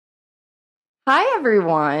Hi,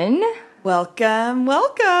 everyone. Welcome.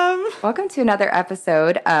 Welcome to another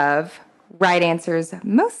episode of Right Answers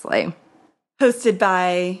Mostly. Hosted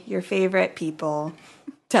by your favorite people,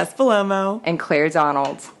 Tess Palomo and Claire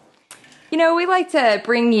Donald. You know, we like to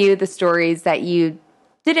bring you the stories that you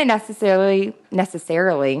didn't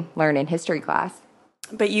necessarily learn in history class.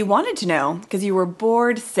 But you wanted to know because you were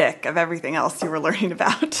bored sick of everything else you were learning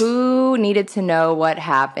about. Who needed to know what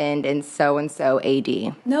happened in so-and-so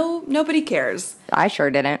AD? No, nobody cares. I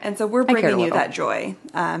sure didn't. And so we're bringing you that joy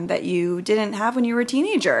that you didn't have when you were a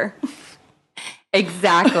teenager.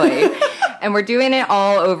 Exactly. And we're doing it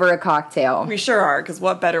all over a cocktail. We sure are, because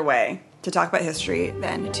what better way to talk about history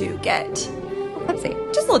than to get tipsy.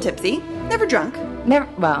 Just a little tipsy. Never drunk. Never.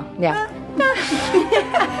 Well, yeah.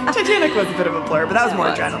 Titanic was a bit of a blur, but that was more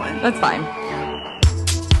adrenaline. That's fine.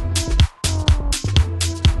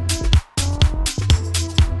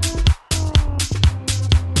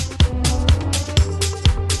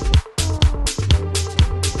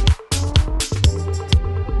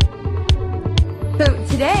 So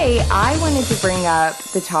today, I wanted to bring up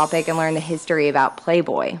the topic and learn the history about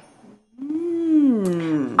Playboy.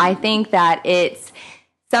 I think that it's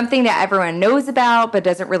something that everyone knows about, but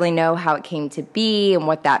doesn't really know how it came to be and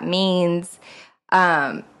what that means.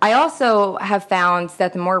 I also have found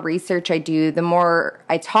that the more research I do, the more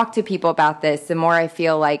I talk to people about this, the more I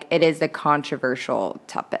feel like it is a controversial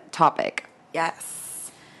topic.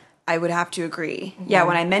 Yes, I would have to agree. Yeah,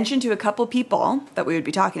 when I mentioned to a couple people that we would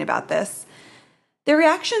be talking about this, their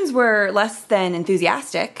reactions were less than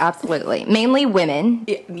enthusiastic. Absolutely. Mainly women.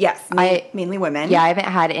 Yes, mainly women. Yeah, I haven't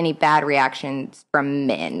had any bad reactions from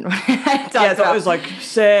men. Yeah, so it was like,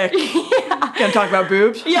 sick. Yeah. Gonna talk about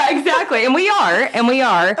boobs? Yeah, exactly. And we are.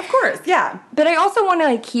 Of course, yeah. But I also want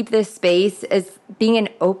to keep this space as being an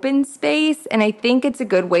open space, and I think it's a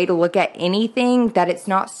good way to look at anything that it's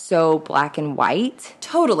not so black and white.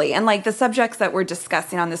 Totally. And like the subjects that we're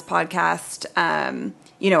discussing on this podcast,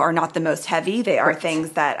 are not the most heavy. They are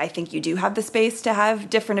things that I think you do have the space to have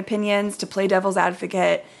different opinions, to play devil's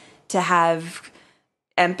advocate, to have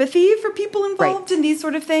empathy for people involved in these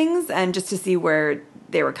sort of things, and just to see where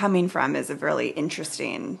they were coming from is a really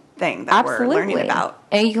interesting thing that we're learning about.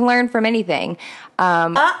 And you can learn from anything.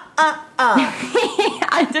 I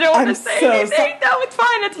didn't want to say anything. No, it's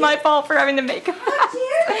fine. It's my fault for having to make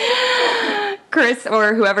Chris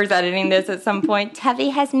or whoever's editing this at some point.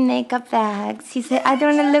 Tevi has makeup bags. He said, I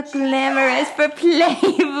don't want to look glamorous for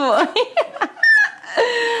Playboy.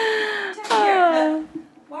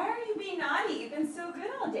 Why are you being naughty? You've been so good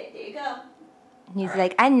all day. There you go. He's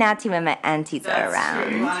like, I'm naughty when my aunties are around.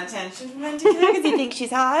 True. You want attention from Auntie because you think she's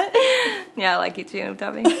hot? Yeah, I like you too,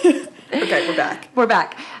 Tevi. Okay, We're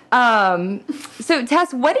back. So,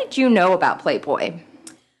 Tess, what did you know about Playboy?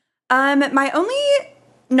 My only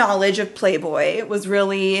knowledge of Playboy was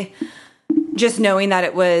really just knowing that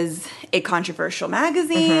it was a controversial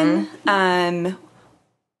magazine.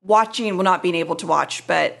 Watching, well, not being able to watch,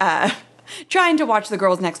 but trying to watch The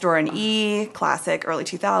Girls Next Door and E! Classic, early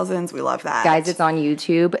 2000s. We love that. Guys, it's on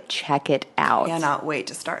YouTube. Check it out. Cannot wait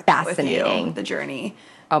to start that with you, the journey.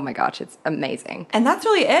 Oh my gosh, it's amazing. And that's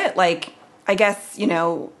really it. Like, I guess,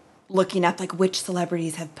 looking up, like, which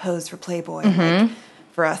celebrities have posed for Playboy. Like,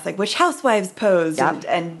 for us, like, which housewives posed. Yep.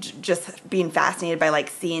 And just being fascinated by, like,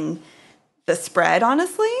 seeing the spread,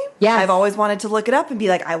 honestly. Yeah. I've always wanted to look it up and be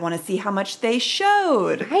like, I want to see how much they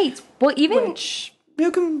showed. Right. Well, even... Which, who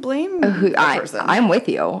can blame that person? I'm with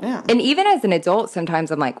you. Yeah. And even as an adult, sometimes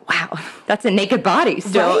I'm like, wow, that's a naked body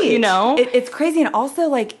still, right. It's crazy. And also,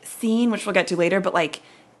 like, seeing, which we'll get to later, but, like,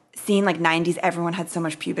 seeing, like, 90s, everyone had so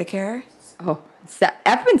much pubic hair. Oh,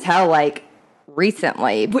 up until, like,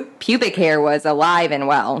 recently, pubic hair was alive and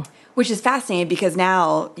well. Which is fascinating because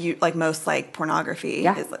now, most, like, pornography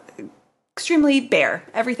is like, extremely bare.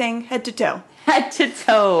 Everything, head to toe. Head to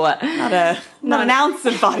toe. Not an ounce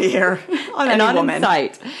of body hair on any woman. In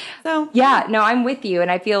sight. So yeah, no, I'm with you.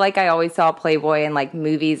 And I feel like I always saw Playboy in like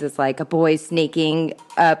movies as like a boy sneaking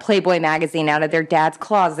a Playboy magazine out of their dad's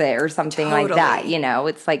closet or something like that.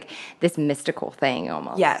 It's like this mystical thing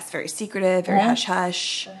almost. Yes, very secretive, very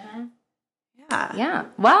hush-hush. Yeah. Yeah.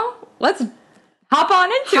 Well, let's hop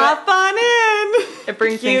on into it. Hop on in. It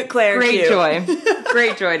brings cute, me Claire, great joy.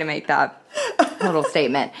 Great joy to make that little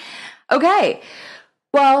statement. Okay.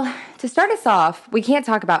 Well, to start us off, we can't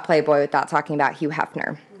talk about Playboy without talking about Hugh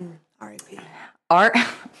Hefner. R.I.P.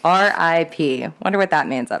 R.I.P. Wonder what that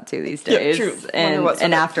man's up to these days. Yeah, true. In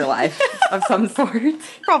an afterlife of some sort.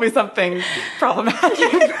 Probably something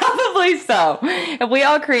problematic. Probably so. If we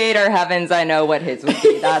all create our heavens, I know what his would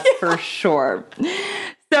be. That's for sure.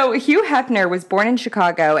 So Hugh Hefner was born in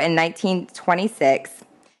Chicago in 1926.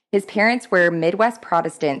 His parents were Midwest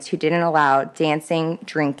Protestants who didn't allow dancing,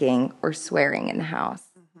 drinking, or swearing in the house.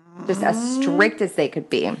 Just as strict as they could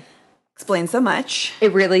be. Explains so much.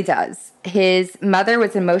 It really does. His mother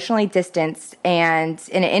was emotionally distanced, and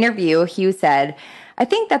in an interview, Hugh said, I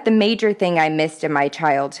think that the major thing I missed in my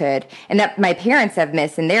childhood, and that my parents have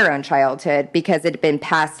missed in their own childhood because it had been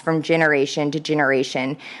passed from generation to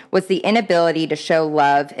generation, was the inability to show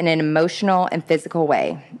love in an emotional and physical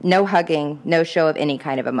way. No hugging, no show of any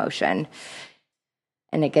kind of emotion.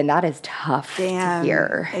 And again, that is tough to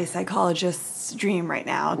hear. A psychologist's dream right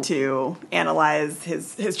now to analyze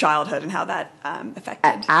his childhood and how that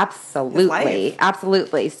affected Absolutely. his life.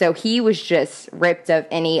 Absolutely. So he was just ripped of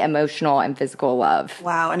any emotional and physical love.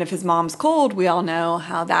 Wow. And if his mom's cold, we all know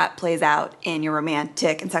how that plays out in your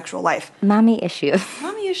romantic and sexual life. Mommy issues.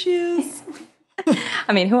 Mommy issues.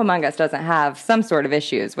 I mean, who among us doesn't have some sort of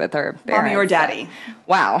issues with her parents? Mommy or daddy.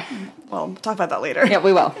 Wow. Well, we'll talk about that later. Yeah,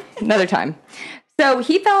 we will. Another time. So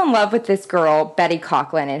he fell in love with this girl, Betty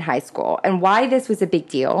Coughlin, in high school. And why this was a big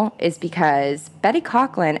deal is because Betty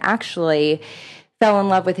Coughlin actually fell in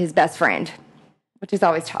love with his best friend, which is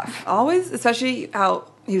always tough. Always, especially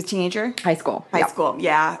how he was a teenager. High school. High school,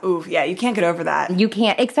 yeah. Ooh, yeah, you can't get over that. You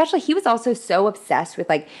can't, especially he was also so obsessed with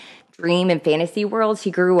like dream and fantasy worlds. He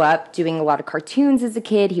grew up doing a lot of cartoons as a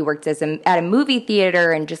kid. He worked at a movie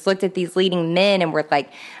theater and just looked at these leading men and were like,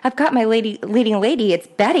 I've got my leading lady, it's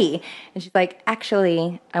Betty. And she's like,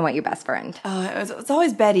 actually, I want your best friend. Oh, it's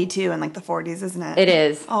always Betty, too, in like the 40s, isn't it? It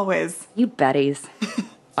is. Always. You Bettys.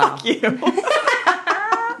 Fuck you.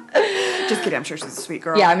 Just kidding. I'm sure she's a sweet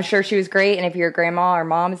girl. Yeah, I'm sure she was great. And if your grandma or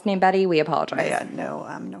mom is named Betty, we apologize. Yeah, no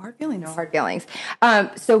hard feelings. No hard feelings.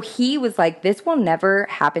 So he was like, this will never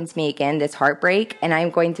happen to me again, this heartbreak, and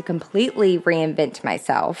I'm going to completely reinvent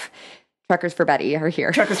myself. Truckers for Betty are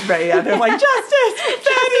here. Truckers for Betty, yeah. They're like, justice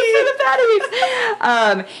for the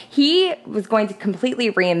Bettys. He was going to completely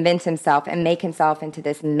reinvent himself and make himself into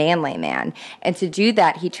this manly man. And to do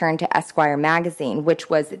that, he turned to Esquire magazine, which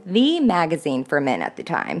was the magazine for men at the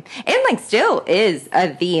time. And like still is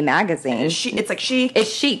the magazine. It's like chic.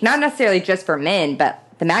 It's chic. Not necessarily just for men, but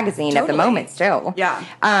the magazine at the moment still. Yeah.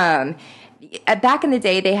 Back in the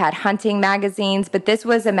day, they had hunting magazines, but this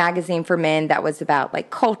was a magazine for men that was about like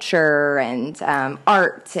culture and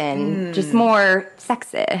art and just more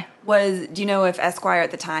sexy. Do you know if Esquire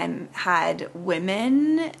at the time had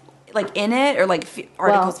women like in it or like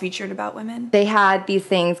articles featured about women? They had these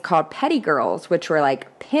things called petty girls, which were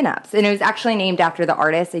like pinups. And it was actually named after the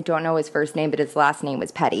artist. I don't know his first name, but his last name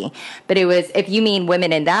was Petty. But it was, if you mean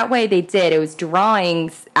women in that way, they did. It was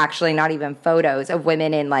drawings, actually not even photos, of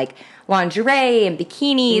women in like lingerie and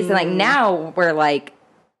bikinis. And like now we're like,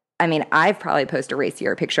 I mean, I've probably posted a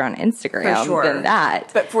racier picture on Instagram than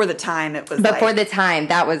that. But for the time, it was But for the time,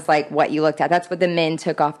 that was like what you looked at. That's what the men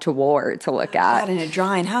took off to war to look at. God, in a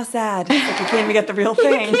drawing. How sad. It's like you can't even get the real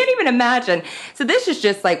thing. You can't even imagine. So this is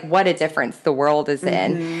just like what a difference the world is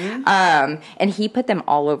in. And he put them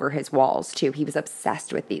all over his walls, too. He was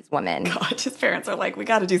obsessed with these women. God, his parents are like, we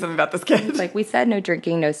got to do something about this kid. It's like, we said no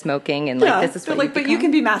drinking, no smoking, and like, this is what like, but you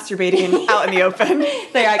can be masturbating out in the open.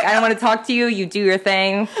 They're like, I don't want to talk to you. You do your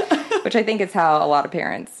thing. Which I think is how a lot of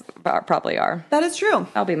parents probably are. That is true.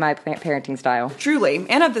 That'll be my parenting style. Truly.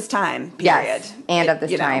 And of this time, period. Yes, and of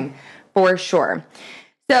this time, for sure.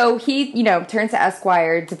 So he, turns to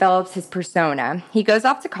Esquire, develops his persona. He goes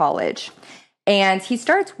off to college, and he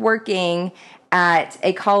starts working at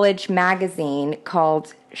a college magazine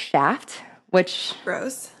called Shaft, which...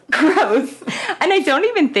 Gross. And I don't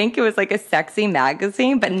even think it was like a sexy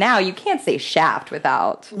magazine, but now you can't say Shaft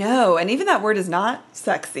without. No, and even that word is not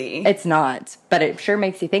sexy. It's not, but it sure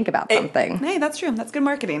makes you think about something. Hey, that's true. That's good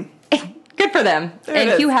marketing. Good for them.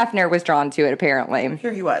 And Hugh Hefner was drawn to it, apparently.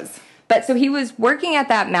 Sure he was. But so he was working at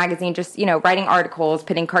that magazine, just, writing articles,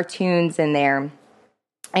 putting cartoons in there.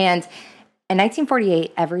 And in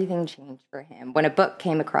 1948, everything changed for him when a book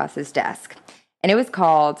came across his desk. And it was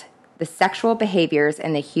called The Sexual Behaviors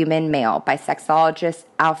in the Human Male by sexologist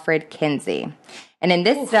Alfred Kinsey. And in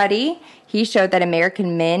this study, he showed that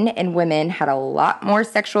American men and women had a lot more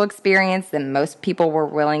sexual experience than most people were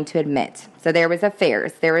willing to admit. So there was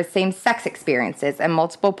affairs, there was same-sex experiences, and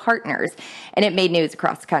multiple partners, and it made news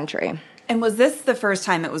across the country. And was this the first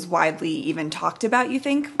time it was widely even talked about, you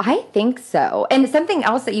think? I think so. And something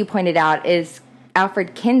else that you pointed out is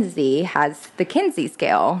Alfred Kinsey has the Kinsey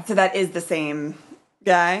scale. So that is the same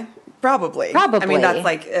guy? Probably. I mean, that's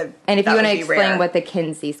like... and if you want to explain what the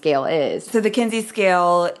Kinsey scale is. So the Kinsey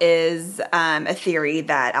scale is a theory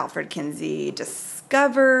that Alfred Kinsey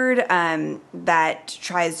discovered that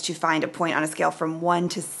tries to find a point on a scale from 1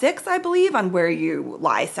 to 6, I believe, on where you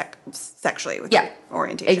lie sexually with your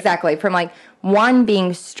orientation. Exactly. From like 1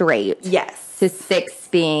 being straight. Yes. To 6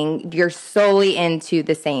 being you're solely into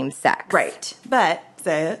the same sex. Right. But,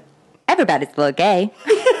 say it. Everybody's a little gay.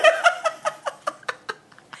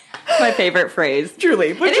 My favorite phrase.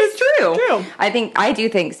 Truly. Which is true. I do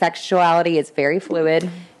think sexuality is very fluid.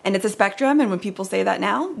 And it's a spectrum, and when people say that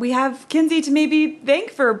now, we have Kinsey to maybe thank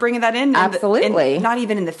for bringing that in. Absolutely. Not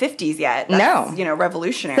even in the 50s yet. That's, no.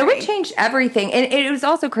 Revolutionary. So it changed everything. And it was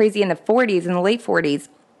also crazy in the 40s, in the late 40s,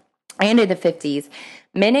 and in the 50s.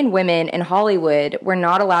 Men and women in Hollywood were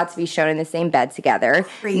not allowed to be shown in the same bed together.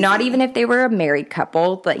 Crazy. Not even if they were a married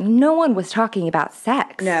couple. But no one was talking about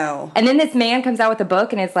sex. No. And then this man comes out with a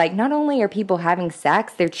book and it's like, not only are people having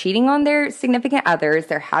sex, they're cheating on their significant others.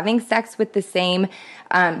 They're having sex with the same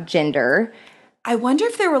gender. I wonder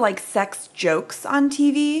if there were like sex jokes on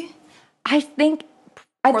TV. I think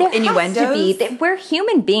or there innuendos. Has to be. We're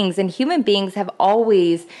human beings, and human beings have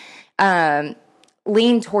always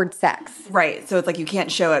lean towards sex. Right. So it's like you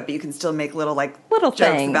can't show it, but you can still make little jokes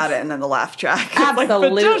things about it, and then the laugh track.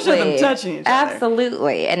 Absolutely. But don't show them touching each other.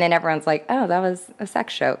 Absolutely. And then everyone's like, oh, that was a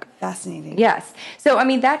sex joke. Fascinating. Yes. So, I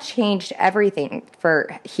mean, that changed everything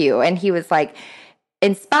for Hugh. And he was like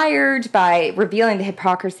inspired by revealing the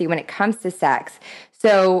hypocrisy when it comes to sex.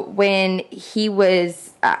 So when he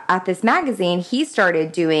was at this magazine, he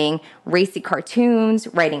started doing racy cartoons,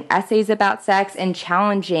 writing essays about sex, and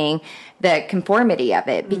challenging the conformity of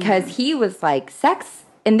it because he was like, sex,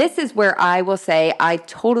 and this is where I will say I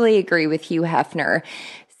totally agree with Hugh Hefner.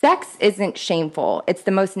 Sex isn't shameful. It's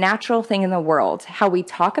the most natural thing in the world. How we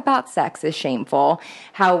talk about sex is shameful.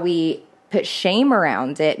 How we put shame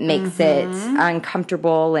around it makes it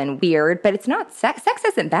uncomfortable and weird, but it's not sex. Sex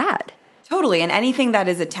isn't bad. Totally. And anything that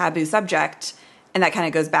is a taboo subject, and that kind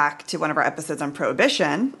of goes back to one of our episodes on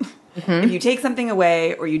prohibition. If you take something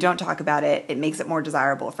away or you don't talk about it, it makes it more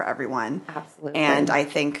desirable for everyone. Absolutely. And I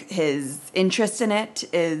think his interest in it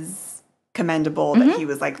is commendable that he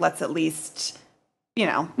was like, let's at least,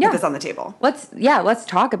 put this on the table. Let's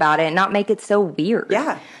talk about it and not make it so weird.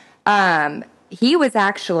 Yeah. He was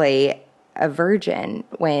actually a virgin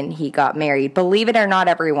when he got married. Believe it or not,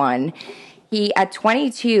 everyone. At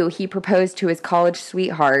 22, he proposed to his college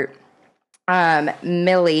sweetheart,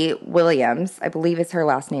 Millie Williams. I believe her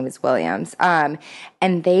last name is Williams. And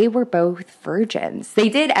they were both virgins. They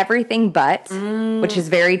did everything but, which is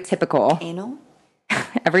very typical. Anal?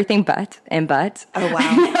 Everything but. Oh,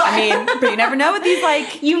 wow. But you never know with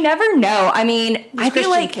these, You never know. I mean, I feel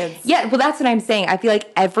Christian like... kids. Yeah, well, that's what I'm saying. I feel like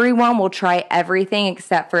everyone will try everything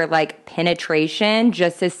except for, penetration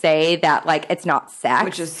just to say that, it's not sex.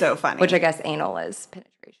 Which is so funny. Which I guess anal is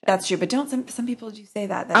penetration. That's true, but don't some people do say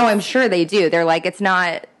that? I'm sure they do. They're like, it's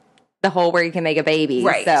not the hole where you can make a baby.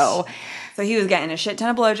 Right. So he was getting a shit ton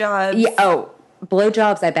of blowjobs. Yeah,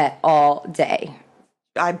 blowjobs, I bet, all day.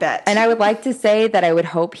 I bet. And I would like to say that I would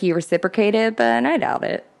hope he reciprocated, but I doubt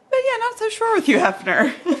it. But yeah, not so sure with you,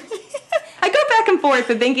 Hefner. I go back and forth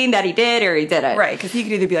with thinking that he did or he didn't. Right, because he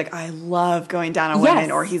could either be like, I love going down on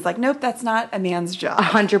women, or he's like, nope, that's not a man's job.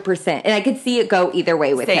 100%. And I could see it go either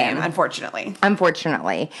way with him.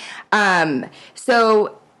 Unfortunately.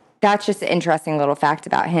 So that's just an interesting little fact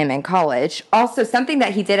about him in college. Also, something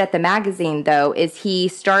that he did at the magazine, though, is he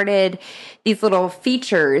started these little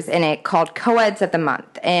features in it called Co-Eds of the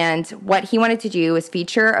Month. And what he wanted to do was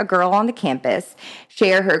feature a girl on the campus,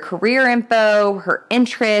 share her career info, her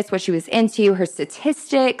interests, what she was into, her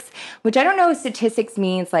statistics, which I don't know if statistics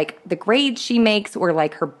means the grades she makes or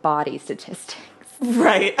her body statistics.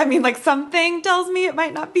 Right. Something tells me it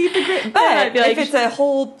might not be the grade. But if it's a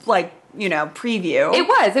whole, preview.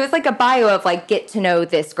 It was like a bio of get to know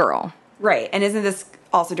this girl. Right. And isn't this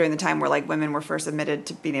also during the time where women were first admitted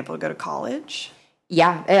to being able to go to college?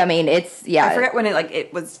 Yeah. It's, yeah. I forget when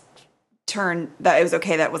it was turned, that it was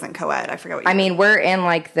okay that it wasn't co-ed. I forget what you we're in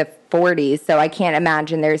the 40s, so I can't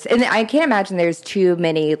imagine there's too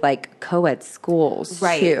many co-ed schools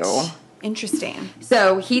too. Interesting.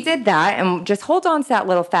 So he did that, and just hold on to that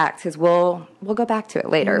little fact because we'll go back to it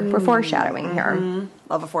later. We're foreshadowing here.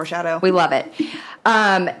 Love a foreshadow. We love it.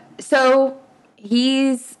 So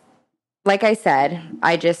he's, like I said,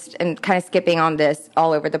 I just am kind of skipping on this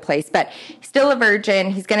all over the place, but still a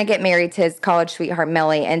virgin. He's going to get married to his college sweetheart,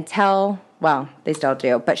 Millie, and they still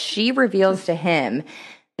do, but she reveals to him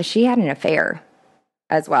that she had an affair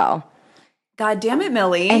as well. God damn it,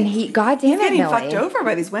 Millie. And he's getting fucked over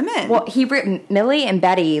by these women. Well, Millie and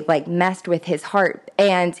Betty messed with his heart,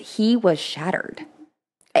 and he was shattered.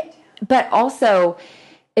 But also,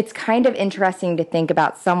 it's kind of interesting to think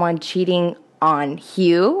about someone cheating on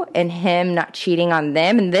Hugh and him not cheating on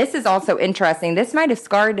them. And this is also interesting. This might have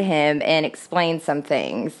scarred him and explained some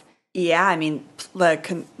things. Yeah, I mean, the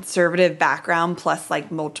conservative background plus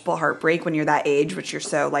like multiple heartbreak when you're that age, which you're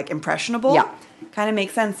so like impressionable. Yeah. Kind of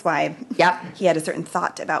makes sense why he had a certain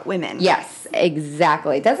thought about women. Yes,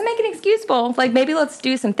 exactly. Doesn't make it excusable. Like, maybe let's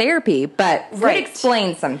do some therapy, but could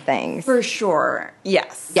explain some things. For sure.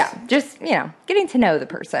 Yes. Yeah, just, getting to know the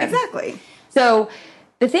person. Exactly. So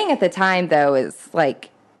the thing at the time, though, is like,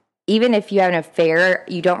 even if you have an affair,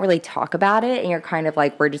 you don't really talk about it, and you're kind of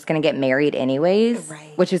like, we're just going to get married anyways,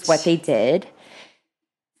 which is what they did.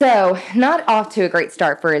 So not off to a great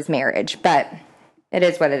start for his marriage, but it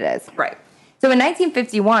is what it is. Right. So in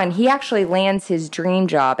 1951, he actually lands his dream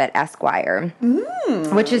job at Esquire,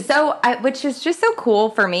 which is just so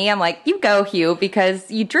cool for me. I'm like, you go, Hugh,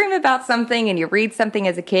 because you dream about something and you read something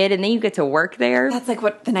as a kid, and then you get to work there. That's like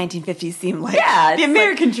what the 1950s seemed like. Yeah, the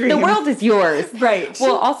American dream. The world is yours, right?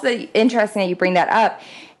 Well, also interesting that you bring that up.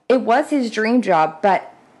 It was his dream job,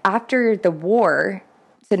 but after the war.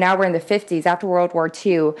 So now we're in the 50s, after World War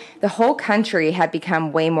II, the whole country had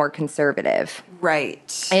become way more conservative.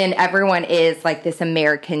 Right. And everyone is like this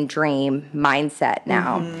American dream mindset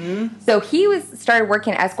now. So he started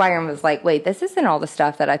working at Esquire and was like, wait, this isn't all the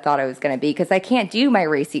stuff that I thought I was going to be, because I can't do my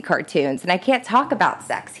racy cartoons and I can't talk about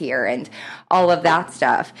sex here and all of that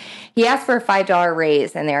stuff. He asked for a $5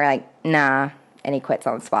 raise and they were like, nah, and he quits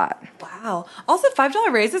on the spot. Wow. Also,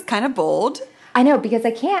 $5 raise is kind of bold. I know, because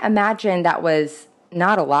I can't imagine that was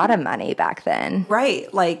not a lot of money back then.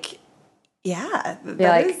 Right. Like, yeah.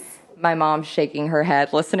 My mom's shaking her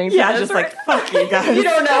head listening to this. Yeah, just like, fuck you guys. You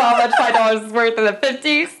don't know how much $5 is worth in the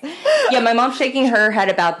 50s. Yeah, my mom's shaking her head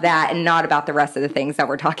about that and not about the rest of the things that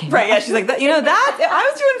we're talking about. Right, yeah, she's like, that I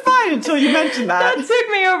was doing fine until you mentioned that. That took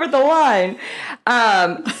me over the line.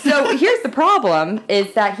 So here's the problem,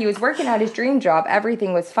 is that he was working at his dream job.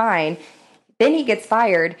 Everything was fine. Then he gets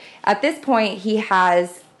fired. At this point, he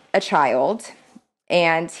has a child.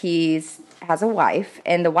 And he has a wife,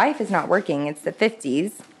 and the wife is not working. It's the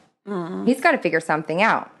 50s. He's got to figure something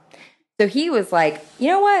out. So he was like, you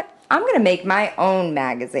know what? I'm going to make my own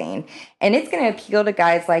magazine, and it's going to appeal to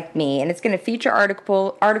guys like me, and it's going to feature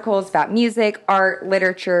articles about music, art,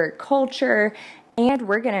 literature, culture, and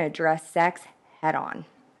we're going to address sex head on.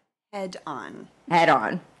 Head on. Head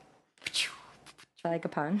on. I like a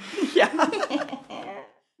pun. Yeah.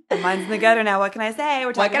 Mine's in the gutter now. What can I say?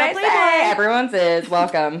 We're talking about Playboy. Say? Everyone's is.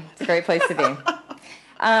 Welcome. It's a great place to be.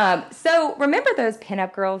 So remember those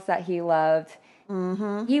pinup girls that he loved?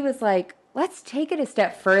 He was like, let's take it a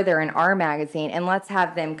step further in our magazine and let's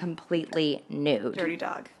have them completely nude. Dirty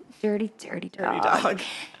dog. Dirty dog.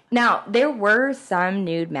 Now, there were some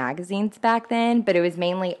nude magazines back then, but it was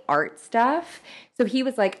mainly art stuff. So he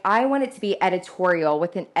was like, I want it to be editorial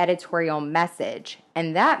with an editorial message.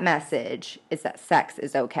 And that message is that sex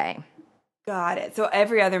is okay. Got it. So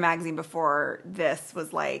every other magazine before this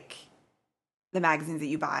was like the magazines that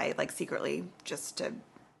you buy, like secretly, just to...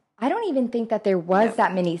 I don't even think that there was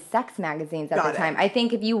that many sex magazines at the time. I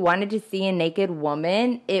think if you wanted to see a naked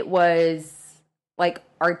woman, it was like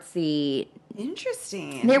artsy...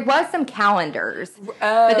 Interesting. There was some calendars,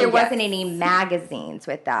 but there wasn't any magazines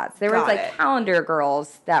with that. So there was like calendar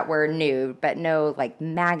girls that were nude, but no like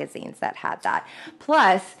magazines that had that.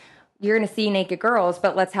 Plus, you're going to see naked girls,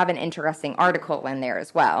 but let's have an interesting article in there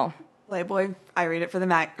as well. Playboy, I read it for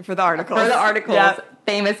the articles. For the articles,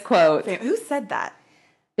 famous quote. Who said that?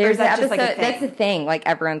 There's an episode, that's the thing. Like,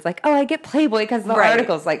 everyone's like, oh, I get Playboy because of the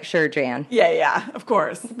articles. Like, sure, Jan. Yeah, of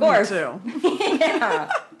course. Of course. Me too. Yeah,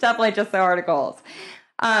 definitely just the articles.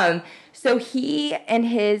 So he and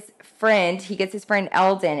his friend, he gets his friend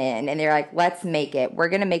Eldon in, and they're like, let's make it. We're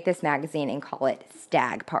going to make this magazine and call it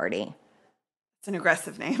Stag Party. It's an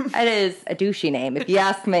aggressive name. It is a douchey name, if you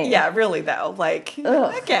ask me. Yeah, really, though. Like,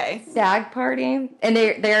 okay. Stag Party. And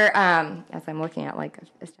they're as I'm looking at, like,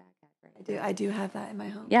 a stag. I do have that in my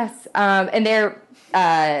home. Yes, and their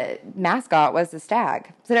mascot was the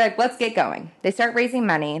stag. So they're like, let's get going. They start raising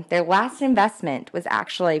money. Their last investment was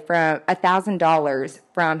actually from $1,000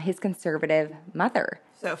 from his conservative mother.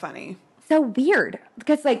 So funny. So weird.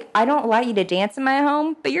 Because, like, I don't allow you to dance in my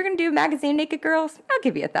home, but you're going to do a magazine, Naked Girls? I'll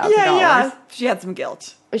give you $1,000. Yeah. She had some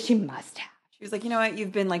guilt. She must have. She was like, you know what?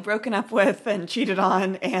 You've been like broken up with and cheated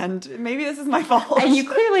on, and maybe this is my fault. And you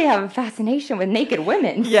clearly have a fascination with naked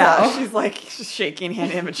women. Yeah, so. she's like shaking,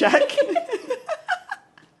 handing him a check.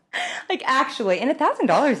 Like, actually, and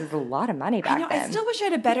 $1,000 is a lot of money back then. I still wish I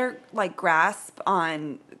had a better like grasp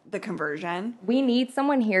on the conversion. We need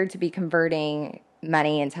someone here to be converting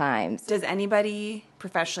money and times. Does anybody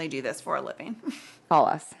professionally do this for a living? Call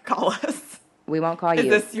us. We won't call Is you.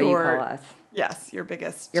 this You your call us. Yes, your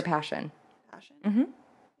biggest Your passion. passion? Mm-hmm.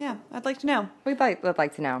 Yeah, I'd like to know. Would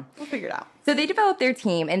like to know. We'll figure it out. So they develop their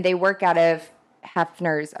team, and they work out of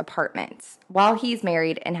Hefner's apartment while he's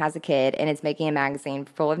married and has a kid and is making a magazine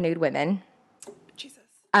full of nude women. Jesus.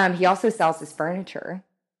 He also sells his furniture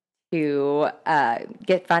to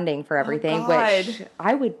get funding for everything, which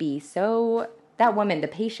I would be so... That woman, the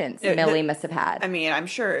patience Millie must have had. I mean, I'm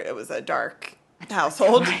sure it was a dark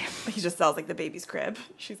household. He just sells like the baby's crib.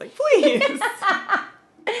 She's like, please.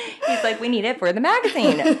 He's like, we need it for the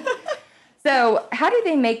magazine. So how do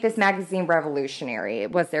they make this magazine revolutionary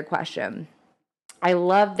was their question. I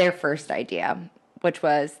love their first idea, which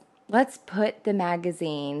was, let's put the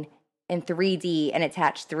magazine in 3D and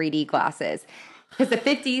attach 3D glasses. Because the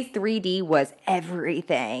 50s, 3D was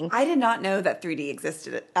everything. I did not know that 3D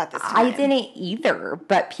existed at this time. I didn't either,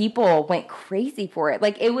 but people went crazy for it.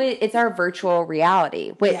 Like, it's our virtual reality,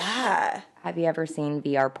 which... Yeah. Have you ever seen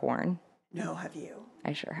VR porn? No, have you?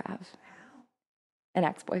 I sure have. How? An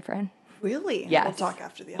ex-boyfriend. Really? Yes. We'll talk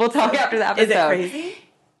after the episode. We'll talk after the episode. Is it crazy?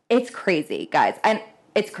 It's crazy, guys. And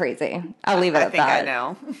it's crazy. I'll leave it at that. I think I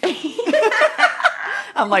know.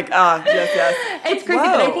 I'm like, yes. It's crazy,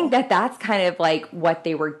 but I think that's kind of like what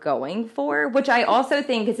they were going for, which I also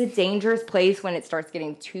think is a dangerous place when it starts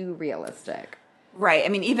getting too realistic. Right. I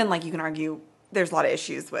mean, even like you can argue there's a lot of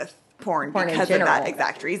issues with porn because of that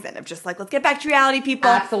exact reason of just like, let's get back to reality, people.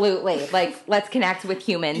 Absolutely. Like, let's connect with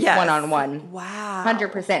humans one-on-one. Wow.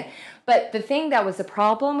 100%. But the thing that was the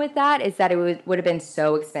problem with that is that it would have been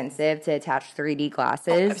so expensive to attach 3D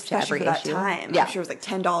glasses to every for that issue. time. Yeah. I'm sure it was like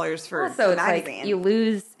 $10 for also, a it's magazine. like you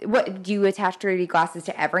lose. What do you attach 3D glasses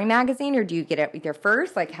to every magazine, or do you get it with your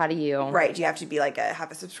first? Like, how do you? Right. Do you have to be like have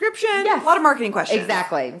a subscription? Yes. A lot of marketing questions.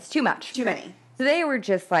 Exactly. It's too much. Too many. So they were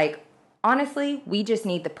just like, honestly, we just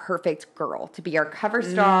need the perfect girl to be our cover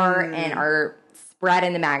star and our spread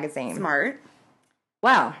in the magazine. Smart.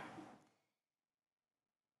 Wow.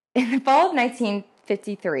 In the fall of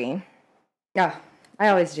 1953, I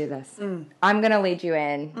always do this. I'm going to lead you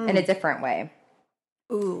in a different way.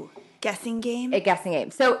 Ooh, guessing game? A guessing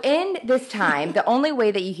game. So in this time, the only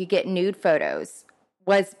way that you could get nude photos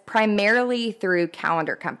was primarily through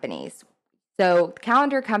calendar companies. So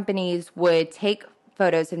calendar companies would take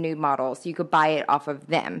photos of nude models. You could buy it off of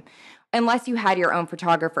them. Unless you had your own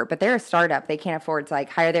photographer, but they're a startup. They can't afford to like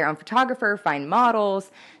hire their own photographer, find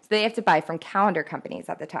models. So they have to buy from calendar companies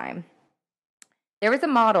at the time. There was a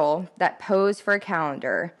model that posed for a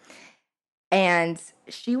calendar, and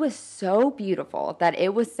she was so beautiful that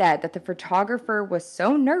it was said that the photographer was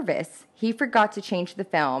so nervous he forgot to change the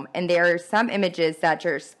film. And there are some images that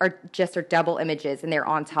just are double images, and they're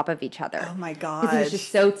on top of each other. Oh my god! Because he was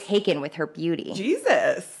just so taken with her beauty.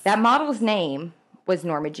 Jesus. That model's name was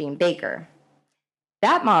Norma Jean Baker.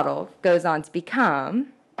 That model goes on to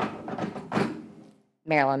become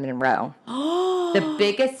Marilyn Monroe, the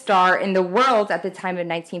biggest star in the world at the time of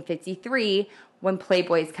 1953 when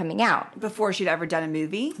Playboy's coming out. Before she'd ever done a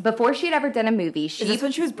movie? Before she'd ever done a movie. Is this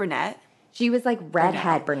when she was brunette? She was like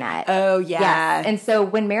redhead brunette. Oh, yeah. Yes. And so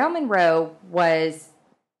when Marilyn Monroe was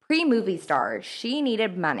pre-movie star, she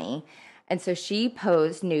needed money. And so she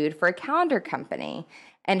posed nude for a calendar company.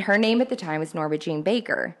 And her name at the time was Norma Jean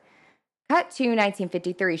Baker. Cut to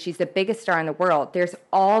 1953. She's the biggest star in the world. There's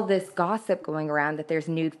all this gossip going around that there's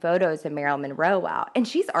nude photos of Marilyn Monroe out. And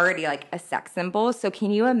she's already like a sex symbol. So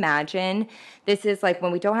can you imagine? This is like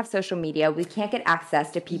when we don't have social media, we can't get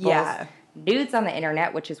access to people's nudes on the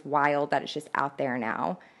internet, which is wild that it's just out there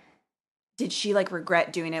now. Did she like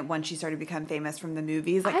regret doing it once she started to become famous from the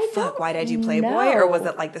movies? Like, fuck, why did I do Playboy? know. Or was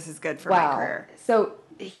it like, this is good for my career? So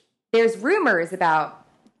there's rumors about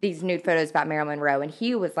these nude photos about Marilyn Monroe, and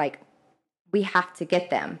he was like, we have to get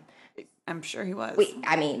them. I'm sure he was.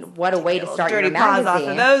 I mean, what a way to start your dirty magazine. paws off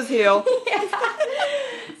of those heel.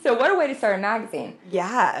 So what a way to start a magazine.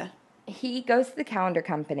 Yeah. He goes to the calendar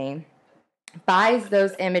company, buys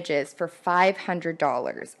those images for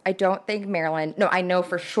 $500. I don't think I know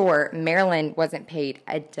for sure Marilyn wasn't paid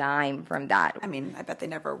a dime from that. I mean, I bet they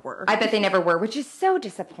never were. Which is so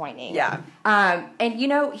disappointing. Yeah. And you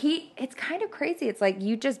know, it's kind of crazy. It's like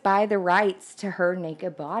you just buy the rights to her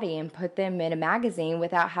naked body and put them in a magazine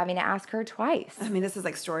without having to ask her twice. I mean, this is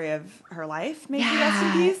like story of her life, maybe rest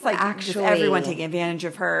in peace. Like actually, just everyone taking advantage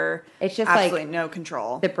of her. It's just absolutely like no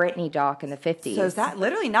control. The Britney doc in the 50s. So is that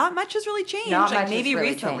literally not much has really changed. Not like much maybe has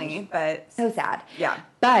really recently, changed. but so sad. Yeah.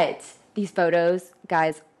 But these photos,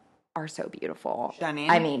 guys, are so beautiful. Stunning.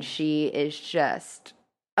 I mean, she is just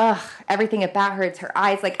everything about her. It's her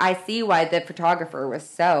eyes. Like, I see why the photographer was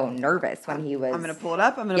so nervous when he was. I'm gonna pull it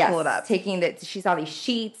up. She she saw these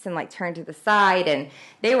sheets and like turned to the side, and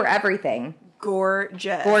they were everything.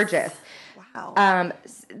 gorgeous. Gorgeous. Wow.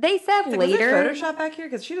 They said Was later. it Photoshop back here?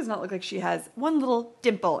 Because she does not look like she has one little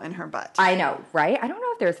dimple in her butt. I know, right? I don't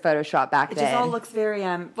know if there's Photoshop back It then. just all looks very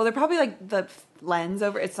well, they're probably like the lens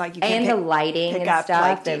over. It's like you and can't the lighting pick and up, stuff.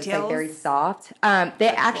 like, It was like details. very soft. They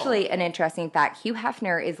actually, an interesting fact: Hugh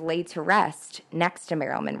Hefner is laid to rest next to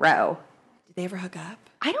Marilyn Monroe. Did they ever hook up?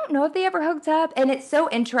 I don't know if they ever hooked up, and it's so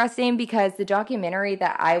interesting because the documentary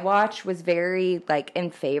that I watched was very like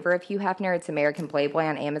in favor of Hugh Hefner. It's American Playboy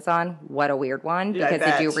on Amazon. What a weird one because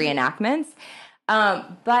they do reenactments.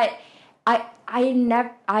 But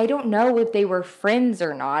I don't know if they were friends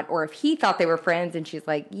or not, or if he thought they were friends, and she's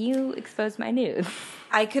like, "You exposed my nudes."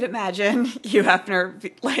 I could imagine Hugh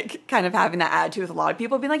Hefner like kind of having that attitude with a lot of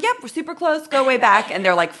people, being like, "Yep, we're super close, go way back," and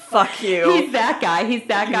they're like, "Fuck you." He's that guy. He's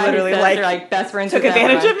that guy. Literally, who says like, they're like best friends. took with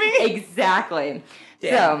advantage everyone. of me? Exactly.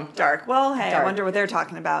 Damn, So dark. Well, hey, dark. I wonder what they're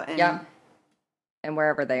talking about. And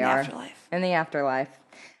wherever they are afterlife. in the afterlife.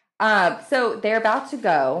 So they're about to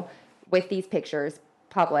go with these pictures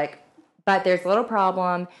public, but there's a little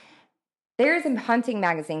problem. There's a hunting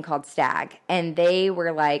magazine called Stag, and they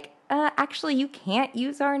were like, actually, you can't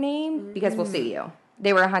use our name because we'll sue you.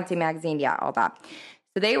 They were a hunting magazine, yeah, all that.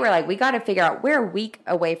 So they were like, we got to figure out, we're a week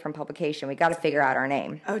away from publication. We got to figure out our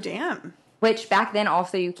name. Oh, damn. Which back then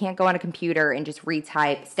also you can't go on a computer and just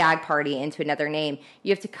retype Stag Party into another name.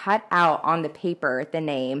 You have to cut out on the paper the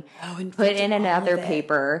name, and put in another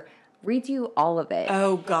paper, redo all of it.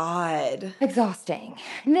 Oh, God. Exhausting.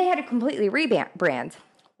 And they had to completely rebrand.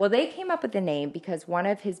 Well, they came up with the name because one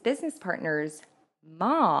of his business partners'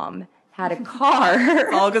 mom had a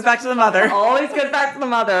car. All goes back to the mother. Always goes back to the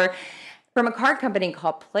mother. From a card company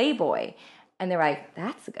called Playboy. And they're like,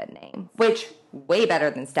 that's a good name. Which, way better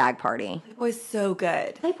than Stag Party. Playboy's so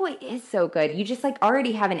good. Playboy is so good. You just like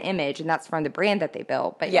already have an image, and that's from the brand that they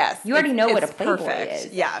built. But yes, you already know what a it's Playboy perfect.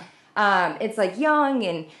 is. Yeah. It's like young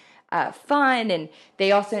and fun, and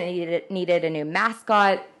they also needed a new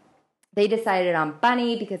mascot. They decided on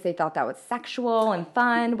Bunny because they thought that was sexual and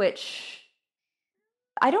fun, which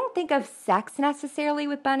I don't think of sex necessarily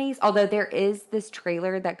with bunnies, although there is this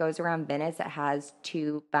trailer that goes around Venice that has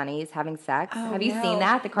two bunnies having sex. Oh, Have you seen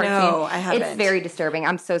that? The cartoon? No, I haven't. It's very disturbing.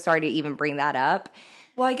 I'm so sorry to even bring that up.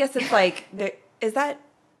 Well, I guess it's like,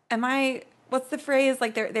 what's the phrase?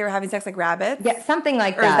 Like they were having sex like rabbits? Yeah, something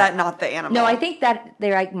like or that. Or is that not the animal? No, I think that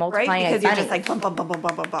they're like multiplying. Right? Because like you're bunnies. just like bum, bum, bum, bum,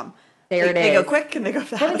 bum, bum, bum. There it is. They go quick and they go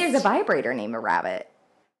fast. Well, there's a vibrator named a rabbit.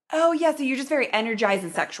 Oh, yeah, so you're just very energized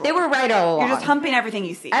and sexual. They were right all along. You're just humping everything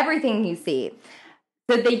you see. Everything you see.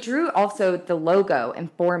 So they drew also the logo in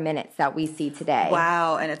 4 minutes that we see today.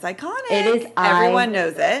 Wow, and it's iconic. It is Everyone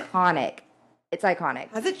knows it. Iconic. It's iconic.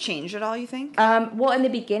 Has it changed at all, you think? Well, in the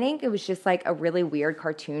beginning, it was just like a really weird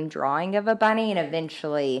cartoon drawing of a bunny, and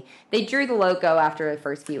eventually they drew the logo after the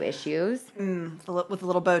first few issues. With a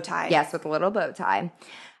little bow tie. Yes, with a little bow tie.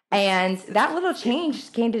 And that little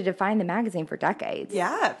change came to define the magazine for decades.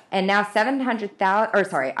 Yeah. And now 70,000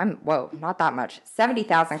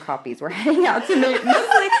 copies were heading out to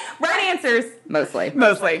mostly, right answers,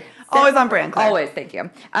 mostly. Always on brand, Claire. Always, thank you.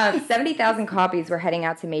 70,000 copies were heading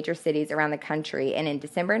out to major cities around the country. And in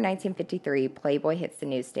December 1953, Playboy hits the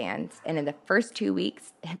newsstands. And in the first 2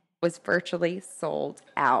 weeks, it was virtually sold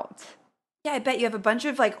out. Yeah, I bet you have a bunch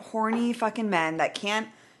of like horny fucking men that can't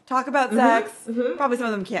talk about sex. Mm-hmm. Probably some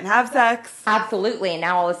of them can't have sex. Absolutely. And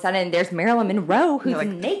now all of a sudden there's Marilyn Monroe who's like,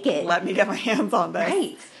 naked. Let me get my hands on this.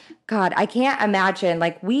 Right. God, I can't imagine.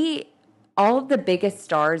 Like all of the biggest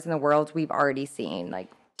stars in the world we've already seen.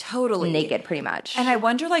 Like totally. Naked pretty much. And I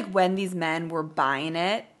wonder like when these men were buying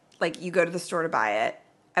it, like you go to the store to buy it.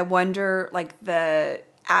 I wonder like the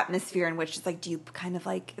atmosphere in which it's like, do you kind of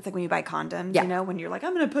like, it's like when you buy condoms, you know, when you're like,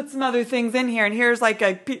 I'm going to put some other things in here and here's like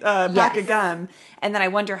a pack of gum. And then I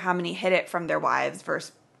wonder how many hid it from their wives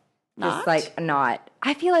versus not. Just like not.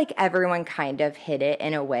 I feel like everyone kind of hid it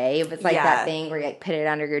in a way. It was like that thing where you like put it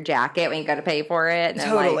under your jacket when you got to pay for it. And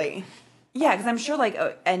totally. Like, yeah, because I'm sure like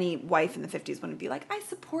any wife in the 50s wouldn't be like, I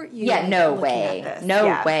support you. Yeah, no way.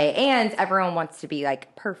 No way. And everyone wants to be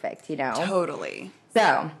like perfect, you know? Totally.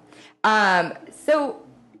 So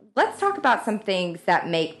let's talk about some things that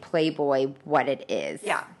make Playboy what it is.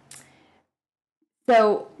 Yeah.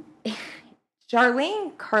 So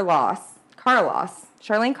Charlene Carlos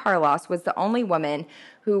was the only woman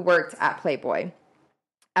who worked at Playboy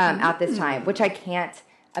at this time, which I can't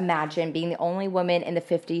imagine being the only woman in the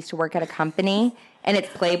 50s to work at a company, and it's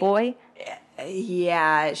Playboy.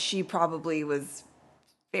 Yeah, she probably was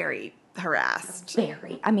very harassed.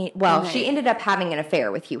 Very. I mean, she ended up having an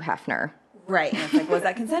affair with Hugh Hefner. Right. And it's like, was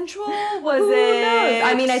that consensual? Was Who it? knows?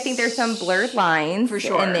 I mean, I think there's some blurred lines for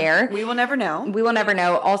sure in there. We will never know. We will never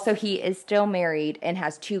know. Also, he is still married and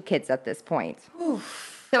has 2 kids at this point.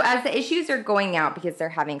 Oof. So as the issues are going out because they're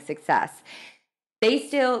having success,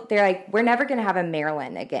 they're like, we're never going to have a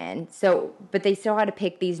Marilyn again. So, but they still had to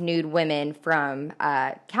pick these nude women from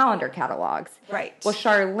calendar catalogs. Right. Well,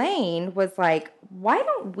 Charlene was like, why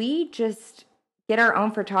don't we just get our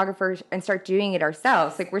own photographers and start doing it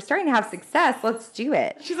ourselves? Like, we're starting to have success. Let's do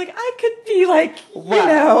it. She's like, I could be like, you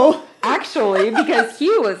know. Actually, because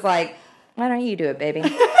Hugh was like, why don't you do it, baby?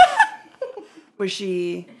 Was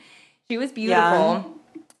she? She was beautiful. Young?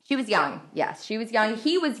 She was young. Yes, she was young.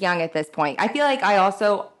 He was young at this point. I feel like I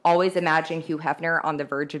also always imagine Hugh Hefner on the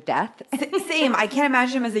verge of death. Same. I can't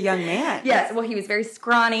imagine him as a young man. Yes. Well, he was very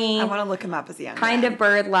scrawny. I want to look him up as a young man. Kind of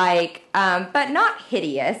bird-like, but not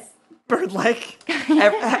hideous. Bird-like.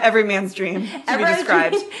 Every man's dream to be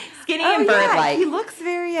described. Skinny and bird-like. He looks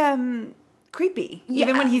very creepy,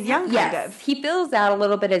 even when he's young, kind of. He fills out a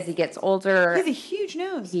little bit as he gets older. He has a huge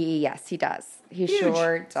nose. Yes, he does. He Huge.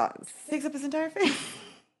 Sure does. Takes up his entire face.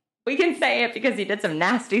 We can say it because he did some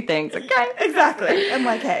nasty things, okay? Exactly. I'm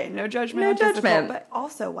like, hey, no judgment. No judgment. But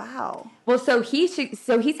also, wow. Well, so he's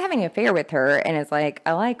having an affair with her, and is like,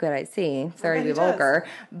 I like what I see. Sorry to be vulgar,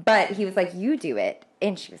 but he was like, you do it,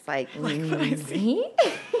 and she was like, like what I see.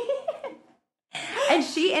 And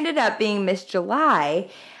she ended up being Miss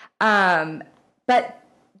July, but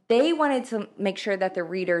they wanted to make sure that the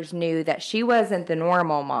readers knew that she wasn't the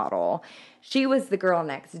normal model. She was the girl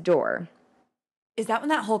next door. Is that when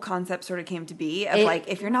that whole concept sort of came to be? Of like,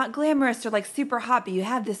 if you're not glamorous or like super hot, but you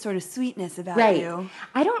have this sort of sweetness about you.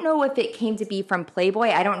 I don't know if it came to be from Playboy.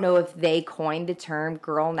 I don't know if they coined the term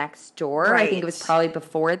girl next door. Right. I think it was probably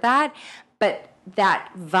before that. But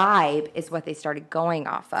that vibe is what they started going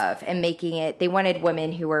off of and making it. They wanted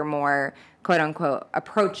women who were more, quote unquote,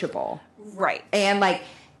 approachable. Right. And like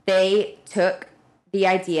they took the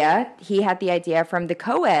idea, he had the idea from the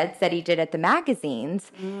co-eds that he did at the magazines.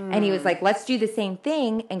 And he was like, let's do the same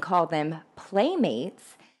thing and call them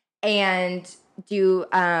Playmates and do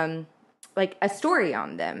like a story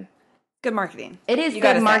on them. Good marketing. It is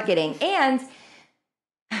good marketing. And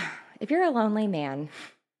if you're a lonely man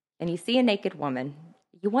and you see a naked woman,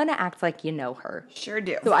 you want to act like you know her. Sure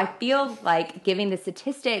do. So I feel like giving the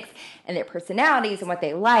statistics and their personalities and what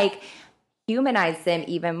they like humanize them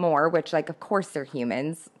even more, which, like, of course they're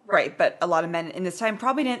humans. Right, but a lot of men in this time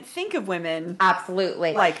probably didn't think of women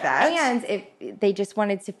absolutely like that. And if they just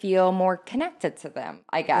wanted to feel more connected to them,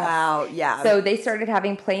 I guess. Wow, yeah. So they started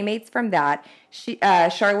having Playmates from that.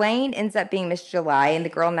 Charlene ends up being Miss July and the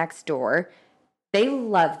girl next door. They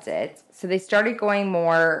loved it. So they started going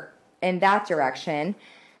more in that direction.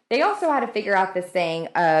 They also had to figure out this thing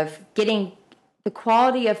of getting the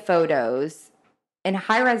quality of photos in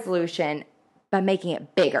high resolution by making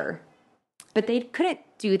it bigger. But they couldn't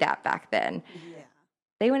do that back then. Yeah.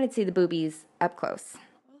 They wanted to see the boobies up close.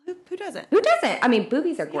 Well, who doesn't? Who doesn't? I mean,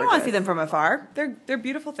 boobies are gorgeous. You don't want to see them from afar. They're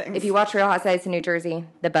beautiful things. If you watch Real Housewives in New Jersey,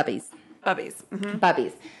 the bubbies. Bubbies. Mm-hmm.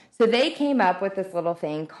 Bubbies. So they came up with this little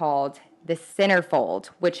thing called the centerfold,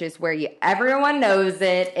 which is where everyone knows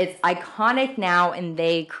it. It's iconic now, and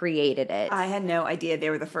they created it. I had no idea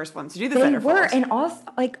they were the first ones to do the centerfold. They were, and also,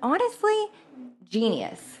 like, honestly,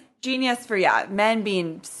 genius. Genius for, yeah, men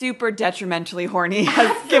being super detrimentally horny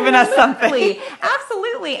has given us something.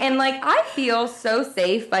 Absolutely. And, like, I feel so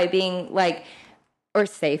safe by being, like, or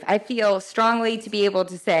safe. I feel strongly to be able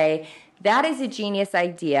to say that is a genius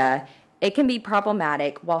idea. It can be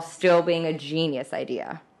problematic while still being a genius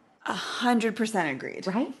idea. 100% agreed.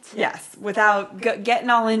 Right? Yes. Without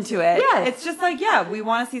getting all into it. Yes. It's just like, yeah, we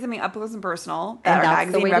want to see something up close and personal that our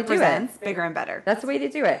magazine represents. Bigger and better. That's the way to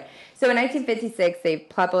do it. So in 1956, they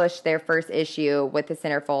published their first issue with the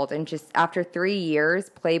centerfold. And just after 3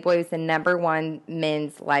 years, Playboy was the #1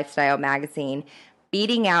 men's lifestyle magazine,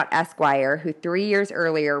 beating out Esquire, who 3 years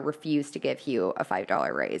earlier refused to give Hugh a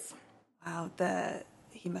 $5 raise. Wow.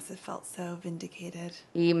 He must have felt so vindicated.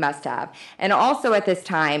 He must have. And also at this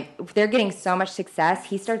time, they're getting so much success,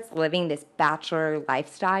 he starts living this bachelor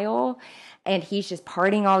lifestyle, and he's just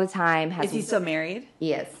partying all the time. Is he still married?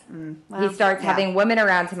 He is. Well, he starts having women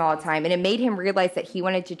around him all the time, and it made him realize that he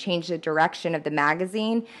wanted to change the direction of the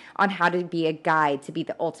magazine on how to be a guide to be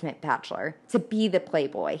the ultimate bachelor, to be the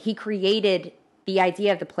Playboy. He created the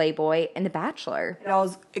idea of the Playboy and the Bachelor.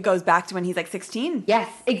 It goes back to when he's like 16. Yes,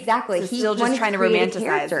 exactly. So He's still just trying to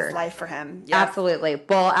romanticize his his life for him. Yep. Absolutely.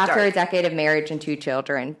 Well, after Dark. a decade of marriage and 2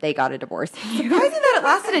 children, they got a divorce. Surprising that it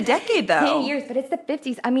lasted a decade, though. 10 years, but it's the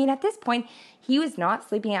 50s. I mean, at this point, he was not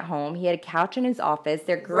sleeping at home. He had a couch in his office.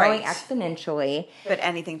 They're growing exponentially. But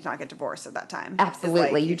anything to not get divorced at that time.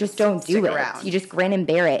 Absolutely. Like, you just don't do it. Around. You just grin and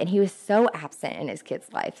bear it. And he was so absent in his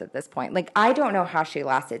kids' lives at this point. Like, I don't know how she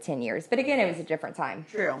lasted 10 years. But again, it was a different time.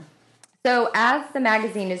 True. So as the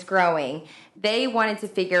magazine is growing, they wanted to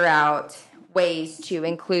figure out ways to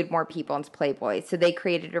include more people into Playboy. So they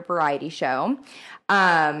created a variety show.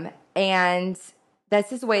 And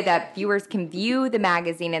this is a way that viewers can view the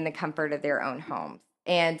magazine in the comfort of their own homes.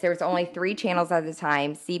 And there was only 3 channels at the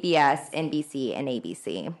time: CBS, NBC, and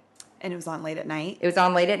ABC. And it was on late at night? It was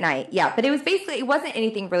on late at night, yeah. But it was basically, it wasn't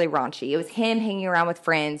anything really raunchy. It was him hanging around with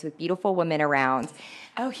friends, with beautiful women around.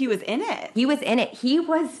 Oh, he was in it. He was in it. He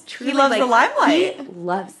was truly, he loves the limelight. He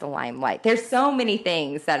loves the limelight. There's so many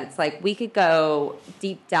things that it's like we could go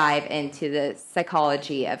deep dive into the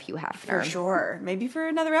psychology of Hugh Hefner. For sure. Maybe for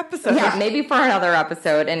another episode. Yeah, maybe for another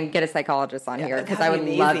episode and get a psychologist on here because I would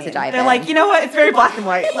love to dive in. They're like, you know what? It's very black and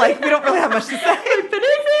white. Like, we don't really have much to say. But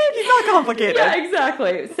is it? He's not complicated. Yeah,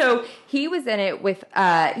 exactly. So he was in it with,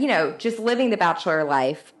 just living the Bachelor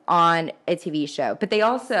life on a TV show. But they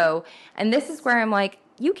also, and this is where I'm like,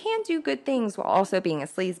 you can do good things while also being a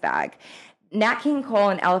sleazebag. Nat King Cole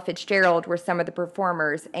and Ella Fitzgerald were some of the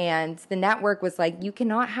performers, and the network was like, you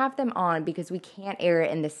cannot have them on because we can't air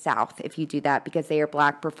it in the South if you do that because they are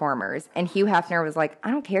black performers. And Hugh Hefner was like,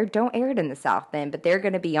 I don't care, don't air it in the South then, but they're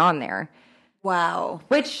going to be on there. Wow.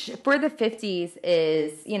 Which for the 50s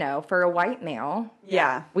is, for a white male.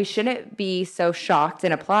 Yeah. We shouldn't be so shocked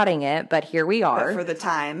and applauding it, but here we are. But for the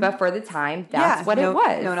time, that's what it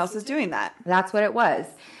was. No one else is doing that. That's what it was.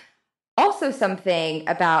 Also, something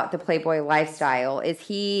about the Playboy lifestyle is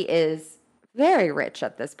he is very rich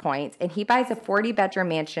at this point, and he buys a 40-bedroom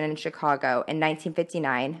mansion in Chicago in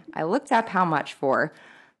 1959. I looked up how much for.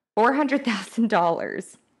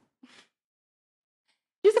 $400,000.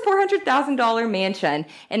 Just a $400,000 mansion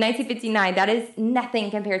in 1959. That is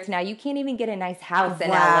nothing compared to now. You can't even get a nice house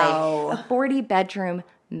in LA. A 40-bedroom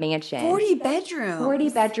mansion. 40 bedrooms. 40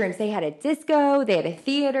 bedrooms. They had a disco, they had a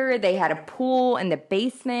theater, they had a pool in the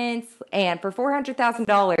basements, and for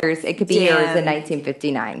 $400,000, it could be yours in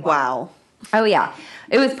 1959. Wow. Oh, yeah.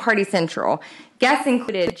 It was Party Central. Guests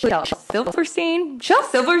included Shel Silverstein. Shel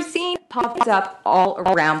Silverstein popped up all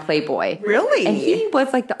around Playboy. Really? And he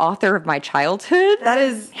was like the author of my childhood. That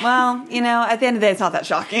is, at the end of the day, it's not that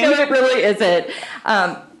shocking. No, it really isn't.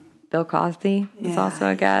 Bill Cosby is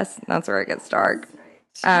also a guest. That's where it gets dark.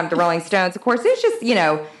 The Rolling Stones, of course. It's just,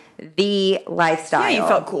 the lifestyle. Yeah, you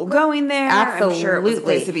felt cool going there. Absolutely. I'm sure it was a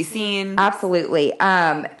place to be seen. Absolutely.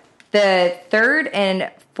 The 3rd and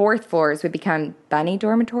 4th floors would become bunny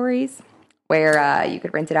dormitories, where you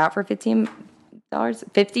could rent it out for $50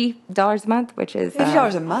 a month, which is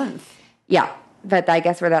 $50 a month. Yeah, but I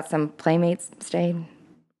guess where that some playmates stayed.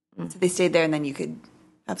 So they stayed there, and then you could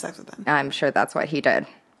have sex with them. I'm sure that's what he did.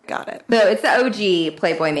 Got it. So it's the OG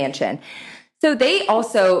Playboy Mansion. So they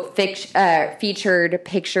also featured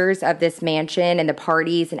pictures of this mansion and the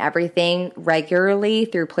parties and everything regularly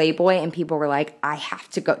through Playboy, and people were like, I have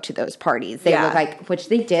to go to those parties. They look like, which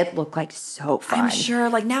they did look like so fun. I'm sure,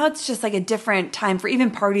 now it's just like a different time for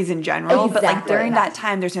even parties in general, but during that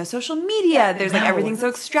time, there's no social media. There's everything's so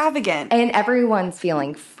extravagant. And everyone's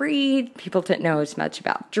feeling free. People didn't know as much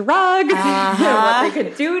about drugs, what they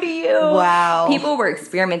could do to you. Wow. People were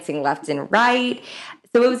experimenting left and right.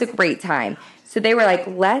 So it was a great time. So they were like,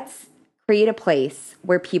 let's create a place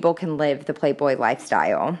where people can live the Playboy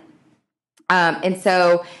lifestyle. And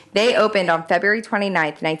so they opened on February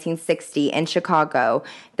 29th, 1960 in Chicago,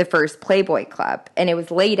 the first Playboy Club. And it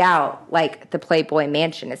was laid out like the Playboy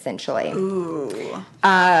Mansion, essentially. Ooh.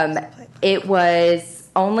 It was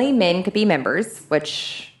only men could be members,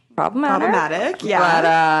 which problematic, yeah.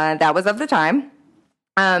 But that was of the time.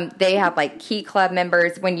 They had key club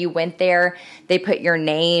members. When you went there, they put your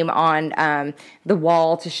name on the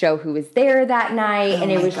wall to show who was there that night.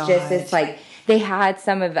 And it was just this they had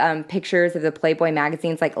some of pictures of the Playboy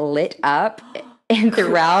magazines lit up and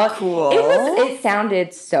throughout. Cool. It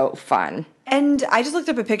sounded so fun. And I just looked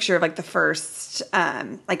up a picture of the first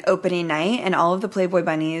opening night, and all of the Playboy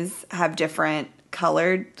bunnies have different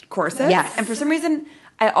colored corsets. Yes. And for some reason,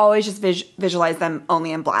 I always just visualize them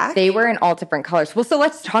only in black. They were in all different colors. Well, so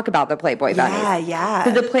let's talk about the Playboy bunnies. Yeah.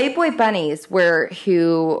 So the Playboy bunnies were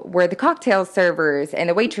the cocktail servers and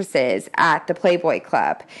the waitresses at the Playboy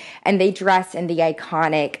Club. And they dressed in the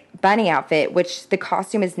iconic bunny outfit, which the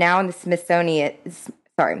costume is now in the Smithsonian.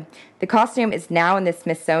 The costume is now in the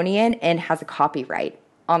Smithsonian and has a copyright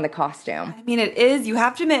on the costume. I mean, it is. You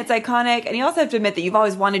have to admit it's iconic, and you also have to admit that you've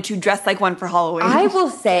always wanted to dress like one for Halloween. I will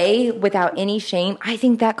say, without any shame, I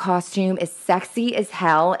think that costume is sexy as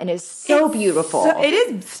hell and is so beautiful. It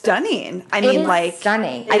is stunning. I mean, like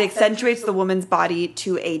stunning. It accentuates the woman's body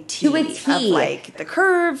to a T. To a T. Of like the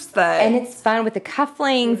curves, and it's fun with the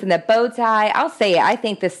cufflinks and the bow tie. I'll say it. I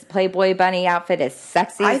think this Playboy bunny outfit is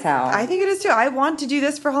sexy as hell. I think it is too. I want to do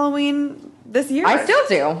this for Halloween this year. I still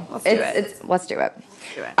do. Let's do it. Let's do it.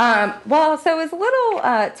 Well, so it was a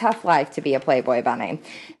little tough life to be a Playboy bunny.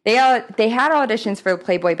 They had auditions for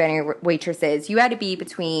Playboy bunny waitresses. You had to be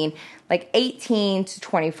between like 18 to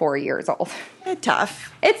 24 years old.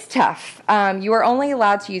 Tough. It's tough. You were only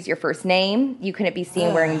allowed to use your first name. You couldn't be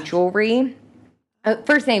seen wearing jewelry.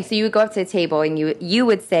 First name. So you would go up to the table and you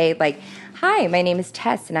would say like, "Hi, my name is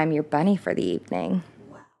Tess, and I'm your bunny for the evening."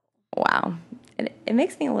 Wow. It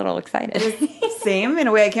makes me a little excited. Same, in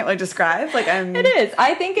a way I can't really describe. It is.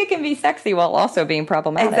 I think it can be sexy while also being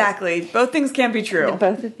problematic. Exactly. Both things can be true.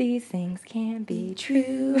 Both of these things can be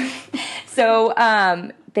true. So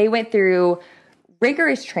they went through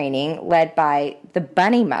rigorous training led by the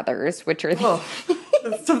bunny mothers, which are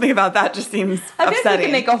something about that just seems I upsetting. guess we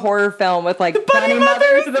can make a horror film with like bunny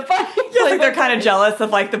mothers and the bunny. Yeah, like they're kind of jealous of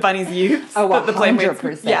like the bunny's youth. Oh,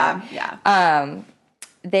 100%. Yeah.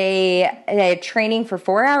 They had training for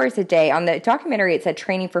 4 hours a day. On the documentary, it said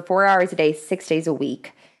training for 4 hours a day, 6 days a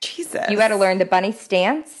week. Jesus. You had to learn the bunny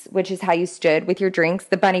stance, which is how you stood with your drinks.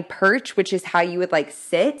 The bunny perch, which is how you would like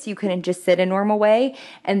sit. You couldn't just sit a normal way.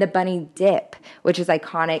 And the bunny dip, which is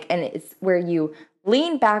iconic. And it's where you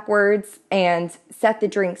lean backwards and set the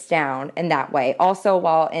drinks down in that way. Also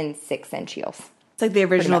while in 6-inch heels. It's like the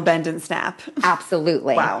original bend and snap.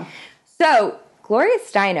 Absolutely. Wow. So Gloria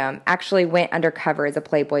Steinem actually went undercover as a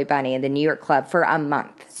Playboy bunny in the New York club for a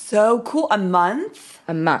month. So cool. A month?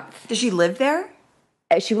 A month. Does she live there?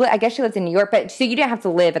 I guess she lives in New York, but so you didn't have to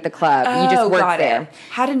live at the club. You just worked there.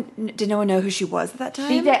 How did no one know who she was at that time?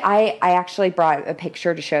 She did. I actually brought a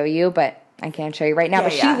picture to show you, but I can't show you right now.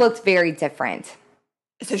 But she looked very different.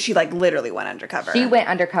 So she like literally went undercover. She went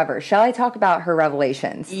undercover. Shall I talk about her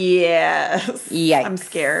revelations? Yes. Yikes. I'm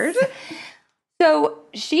scared. So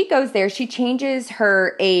she goes there. She changes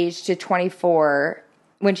her age to 24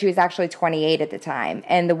 when she was actually 28 at the time.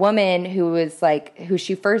 And the woman who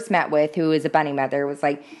she first met with, who was a bunny mother, was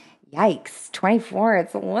like, "Yikes, 24,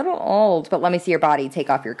 it's a little old, but let me see your body, take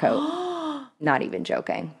off your coat." Not even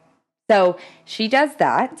joking. So she does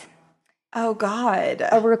that. Oh, God.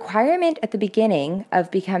 A requirement at the beginning of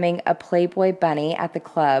becoming a Playboy bunny at the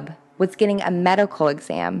club was getting a medical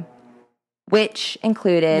exam, which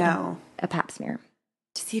included a pap smear.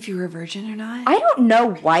 To see if you were a virgin or not? I don't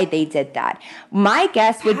know why they did that. My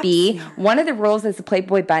guess would be one of the rules as a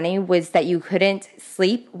Playboy bunny was that you couldn't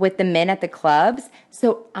sleep with the men at the clubs.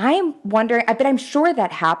 So I'm wondering, but I'm sure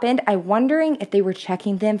that happened. I'm wondering if they were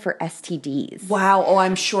checking them for STDs. Wow. Oh,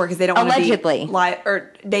 I'm sure, because they don't want to Allegedly.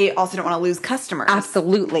 or they also don't want to lose customers.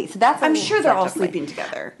 Absolutely. So that's I'm sure they're all sleeping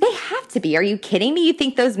together. They have to be. Are you kidding me? You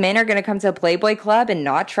think those men are going to come to a Playboy club and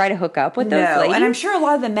not try to hook up with those ladies? And I'm sure a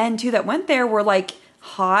lot of the men, too, that went there were like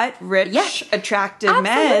hot, rich, attractive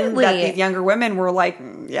men that these younger women were like,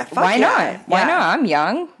 why not? Why not? I'm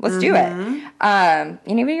young. Let's do it. And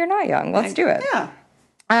even you're not young. Let's do it. Yeah.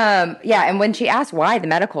 And when she asked why the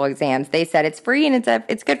medical exams, they said it's free and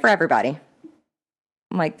it's good for everybody.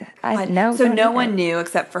 I'm like, no. So no one knew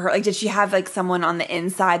except for her. Like, did she have like someone on the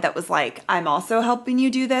inside that was like, "I'm also helping you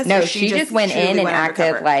do this"? No, she just went in and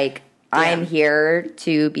acted like, I'm here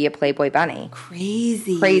to be a Playboy bunny.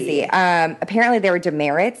 Crazy. Apparently there were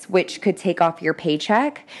demerits, which could take off your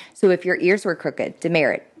paycheck. So if your ears were crooked,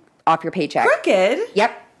 demerit off your paycheck. Crooked?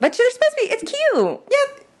 Yep. But they're supposed to be, it's cute.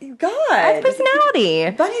 Yeah. God. That's personality.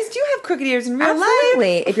 Bunnies do have crooked ears in real life.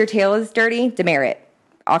 Absolutely. If your tail is dirty, demerit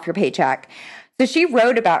off your paycheck. So she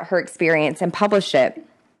wrote about her experience and published it.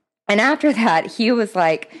 And after that, he was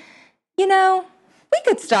like, we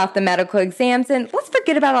could stop the medical exams and let's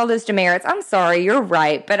forget about all those demerits. I'm sorry, you're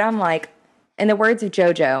right. But I'm like, in the words of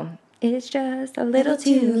JoJo, it's just a little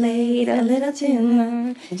too late, a little too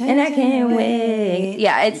much, and I can't wait.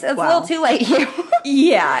 Yeah, it's a little too late here.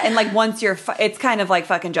 Yeah, and like once it's kind of like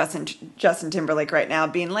fucking Justin Justin Timberlake right now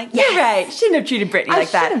being like, you're right, shouldn't have treated Britney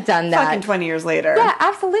like that. I should have done that. Fucking 20 years later. Yeah,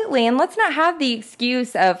 absolutely. And let's not have the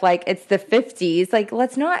excuse of like, it's the 50s. Like,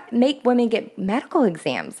 let's not make women get medical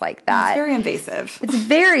exams like that. It's very invasive. It's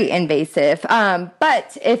very invasive.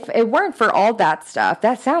 But if it weren't for all that stuff,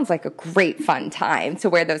 that sounds like a great fun time to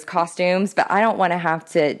wear those costumes. But I don't want to have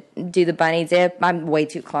to do the bunny dip. I'm way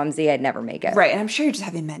too clumsy. I'd never make it. Right. And I'm sure you're just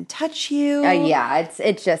having men touch you. Yeah,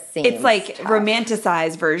 it just seems it's like tough.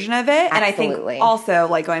 Romanticized version of it. And I think also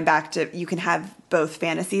like going back to, you can have both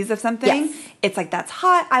fantasies of something. Yes. It's like, that's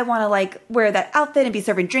hot. I want to like wear that outfit and be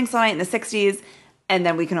serving drinks all night in the 60s. And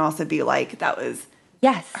then we can also be like, that was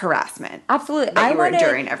harassment. Absolutely. That you were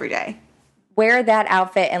enduring every day. Wear that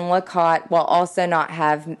outfit and look hot while also not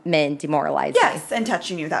have men demoralize you. Yes, and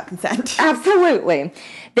touching you without consent. Absolutely.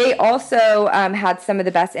 They also had some of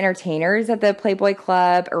the best entertainers at the Playboy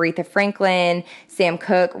Club. Aretha Franklin, Sam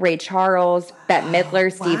Cooke, Ray Charles, Bette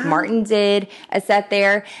Midler, Steve Martin did a set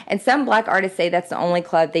there. And some black artists say that's the only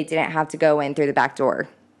club they didn't have to go in through the back door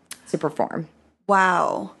to perform.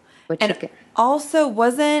 Wow. Also,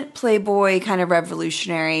 wasn't Playboy kind of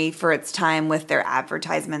revolutionary for its time with their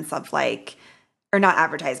advertisements of like, or not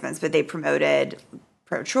advertisements, but they promoted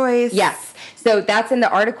pro-choice? Yes. So that's in the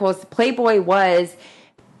articles. Playboy was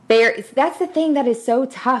there. That's the thing that is so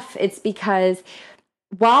tough. It's because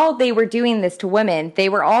while they were doing this to women, they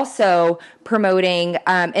were also promoting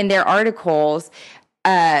in their articles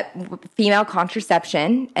female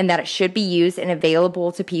contraception and that it should be used and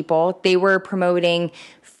available to people. They were promoting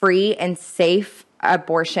free and safe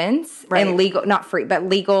abortions and legal, not free, but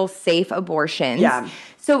legal, safe abortions. Yeah.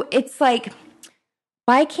 So it's like,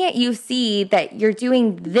 why can't you see that you're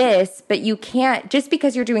doing this, but you can't, just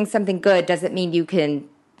because you're doing something good doesn't mean you can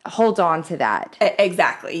hold on to that.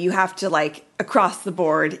 Exactly. You have to like across the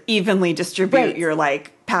board evenly distribute your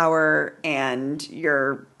like power and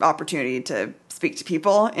your opportunity to speak to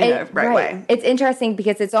people in a right way. It's interesting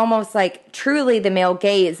because it's almost like truly the male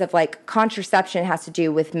gaze of like contraception has to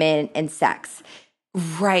do with men and sex.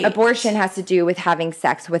 Right. Abortion has to do with having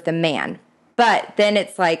sex with a man. But then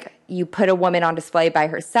it's like you put a woman on display by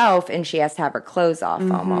herself and she has to have her clothes off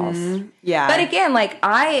almost. Yeah. But again, like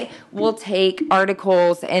I will take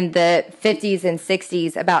articles in the 50s and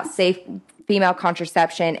 60s about safe female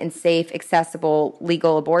contraception and safe, accessible,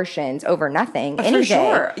 legal abortions over nothing any day.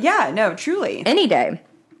 Sure. Yeah, no, truly. Any day.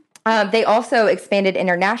 They also expanded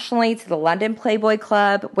internationally to the London Playboy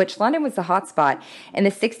Club, which London was the hotspot. In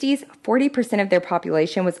the 60s, 40% of their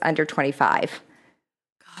population was under 25.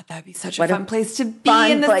 God, that'd be such a fun place to be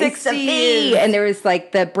Fun in the place 60s. to be. And there was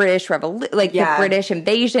like the British Revolution, like the British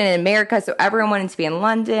invasion in America. So everyone wanted to be in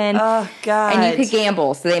London. Oh, God. And you could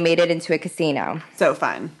gamble. So they made it into a casino. So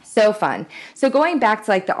fun. So fun. So going back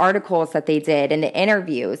to like the articles that they did and the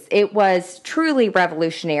interviews, it was truly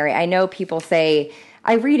revolutionary. I know people say,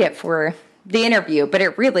 I read it for the interview, but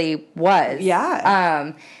it really was.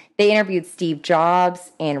 Yeah. They interviewed Steve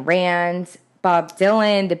Jobs, Ayn Rand, Bob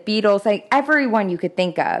Dylan, the Beatles, like everyone you could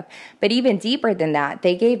think of. But even deeper than that,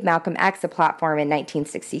 they gave Malcolm X a platform in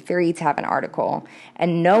 1963 to have an article.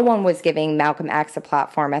 And no one was giving Malcolm X a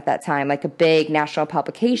platform at that time, like a big national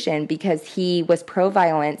publication, because he was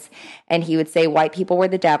pro-violence and he would say white people were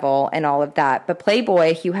the devil and all of that. But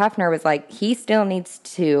Playboy, Hugh Hefner, was like, he still needs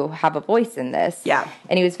to have a voice in this. Yeah.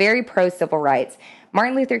 And he was very pro-civil rights.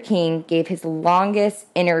 Martin Luther King gave his longest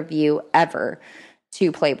interview ever to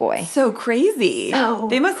Playboy. So crazy.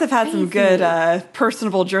 They must have had some good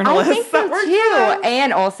personable I journalists. think so too.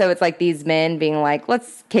 And also it's like these men being like,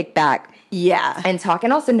 let's kick back. Yeah. And talk.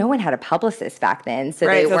 And also no one had a publicist back then. So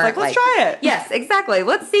right, they so weren't it's like, let's try it. Yes, exactly.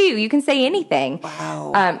 Let's see. You can say anything.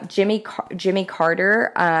 Wow. Jimmy Carter, Jimmy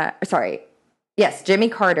Carter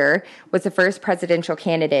was the first presidential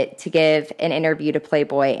candidate to give an interview to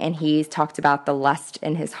Playboy, and he talked about the lust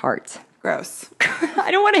in his heart. Gross.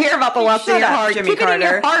 I don't want to hear about the lust in your heart. Jimmy Keep it in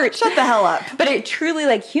your Carter. heart. Shut the hell up. But it truly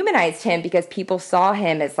like humanized him because people saw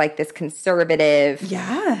him as like this conservative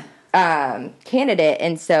candidate.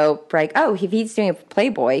 And so like, oh, if he's doing a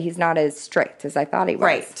Playboy, he's not as strict as I thought he was.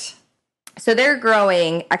 Right. So they're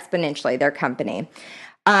growing exponentially, their company.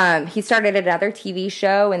 He started another TV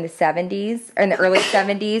show in the 70s, or in the early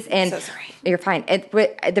 70s. And so sorry. You're fine.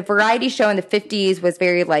 The variety show in the 50s was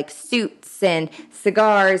very like suits and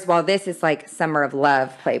cigars, while this is like Summer of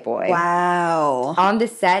Love Playboy. Wow. On the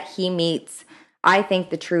set, he meets, I think,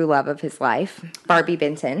 the true love of his life, Barbie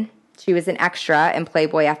Benton. She was an extra in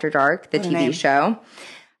Playboy After Dark, the TV show.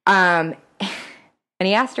 And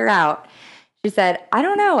he asked her out. She said, I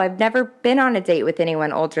don't know. I've never been on a date with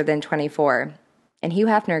anyone older than 24. And Hugh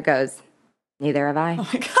Hefner goes, neither have I. Oh,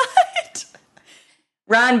 my God.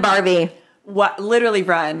 Run, Barbie. What literally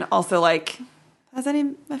run. Also, like, I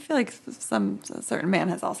feel like a certain man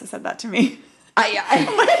has also said that to me.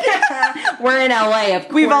 We're in LA, of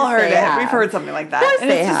course. We've all heard it. Have. We've heard something like that. And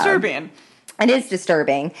it's disturbing. It is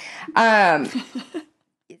disturbing.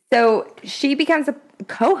 So she becomes a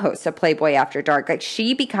co-host of Playboy After Dark. Like,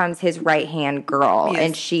 she becomes his right-hand girl,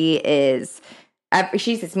 and she's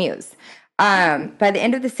his muse. By the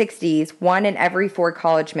end of the 60s, 1 in every 4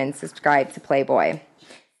 college men subscribed to Playboy.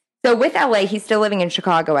 So with LA, he's still living in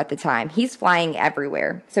Chicago at the time. He's flying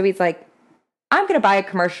everywhere. So he's like, I'm going to buy a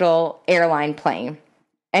commercial airline plane.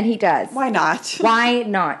 And he does. Why not? Why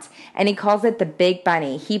not? And he calls it the Big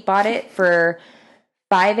Bunny. He bought it for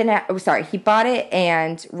he bought it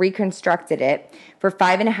and reconstructed it for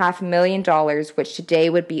 $5.5 million, which today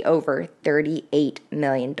would be over $38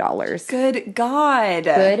 million. Good God.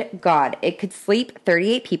 Good God. It could sleep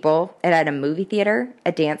 38 people. It had a movie theater,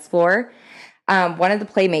 a dance floor. One of the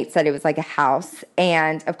playmates said it was like a house.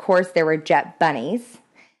 And, of course, there were jet bunnies.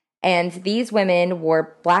 And these women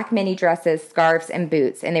wore black mini dresses, scarves, and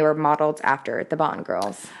boots. And they were modeled after the Bond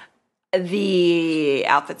girls. The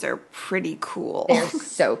outfits are pretty cool. They're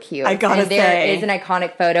so cute. I gotta say. There is an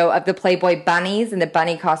iconic photo of the Playboy bunnies and the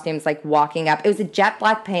bunny costumes like walking up. It was a jet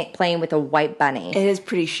black plane with a white bunny. It is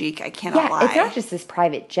pretty chic. I cannot lie. It's not just this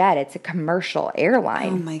private jet. It's a commercial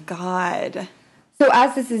airline. Oh my God. So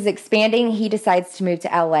as this is expanding, he decides to move to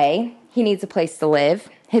LA. He needs a place to live.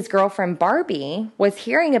 His girlfriend Barbie was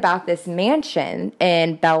hearing about this mansion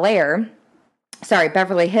in Beverly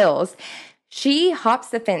Hills. She hops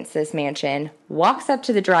the fence to this mansion, walks up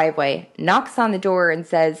to the driveway, knocks on the door, and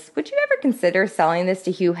says, "Would you ever consider selling this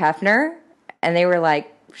to Hugh Hefner?" And they were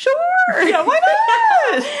like, "Sure." Yeah, why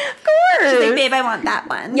not? Of course. She's like, "Babe, I want that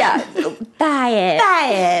one." Yeah. Buy it. Buy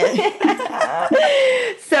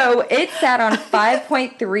it. So it sat on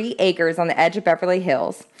 5.3 acres on the edge of Beverly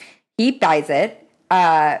Hills. He buys it.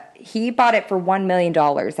 He bought it for $1 million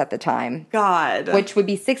at the time. God. Which would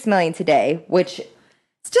be $6 million today, which...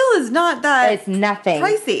 still is not that it's nothing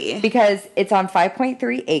pricey because it's on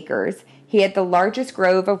 5.3 acres. He had the largest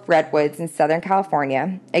grove of redwoods in Southern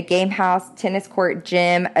California, a game house, tennis court,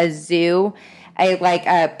 gym, a zoo,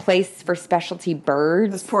 a place for specialty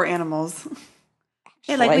birds. Those poor animals.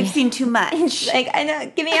 They're like, we've seen too much. Like, I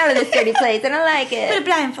know, get me out of this dirty place. I don't like it. Put a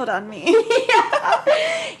blindfold on me. Yeah.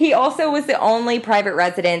 He also was the only private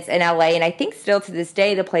residence in LA, and I think still to this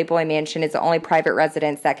day, the Playboy Mansion is the only private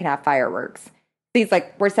residence that can have fireworks. He's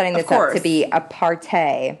like, we're setting this up to be a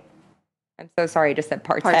partay. I'm so sorry I just said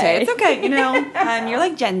partay. Partay. It's okay. You're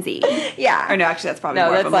like Gen Z. Yeah. Or no, actually, that's probably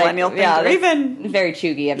more of a millennial thing. Yeah, or even very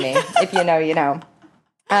chuggy of me. If you know, you know.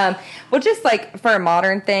 Well, just like for a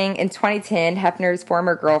modern thing, in 2010, Hefner's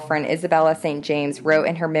former girlfriend, Isabella St. James, wrote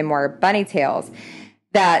in her memoir, Bunny Tales,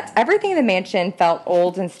 that everything in the mansion felt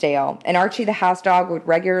old and stale, and Archie the house dog would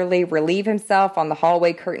regularly relieve himself on the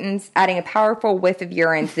hallway curtains, adding a powerful whiff of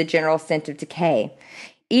urine to the general scent of decay.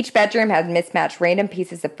 Each bedroom had mismatched random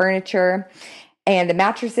pieces of furniture, and the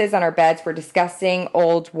mattresses on our beds were disgusting,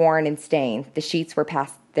 old, worn, and stained. The sheets were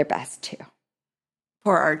past their best, too.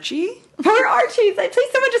 Poor Archie. Poor Archie. He's like,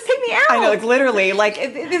 please someone just take me out. I know, like literally, like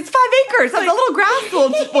it's 5 acres. Like, a little grass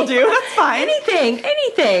will do. That's fine.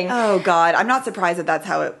 Anything. Oh God, I'm not surprised that that's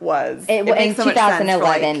how it was. In so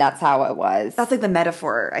 2011, that's how it was. That's like the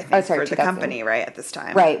metaphor, I think, for the 2000. company, right, at this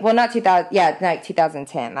time. Right. Well, not 2000. Yeah, like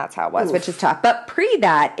 2010. That's how it was, which is tough. But pre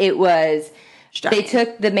that, it was. They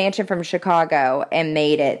took the mansion from Chicago and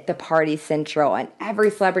made it the party central, and every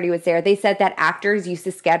celebrity was there. They said that actors used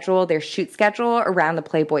to schedule their shoot schedule around the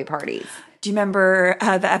Playboy parties. Do you remember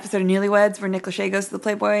the episode of Newlyweds where Nick Lachey goes to the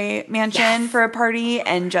Playboy mansion for a party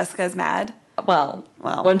and Jessica's mad? Well,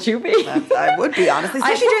 wouldn't you be? I would be, honestly.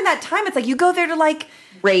 Especially during that time. It's like you go there to like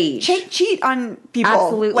rage. Cheat on people.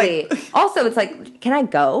 Absolutely. Also, it's like, can I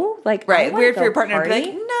go? Like, right. Weird for your partner to be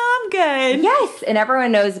like, no, I'm good. Yes. And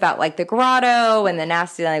everyone knows about like the grotto and the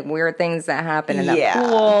nasty, like weird things that happen in that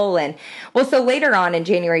pool. And so later on in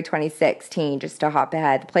January 2016, just to hop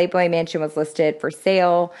ahead, the Playboy Mansion was listed for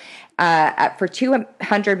sale for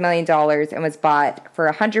 $200 million and was bought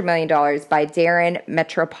for $100 million by Darren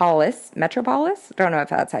Metropolis. Metropolis? I don't know if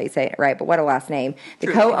that's how you say it right, but what a last name. The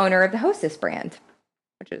co-owner of the Hostess brand,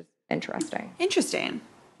 which is interesting. Interesting.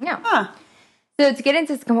 Yeah. Huh. So to get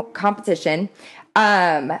into this competition,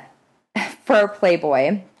 for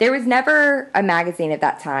Playboy, there was never a magazine at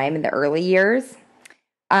that time in the early years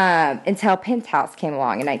until Penthouse came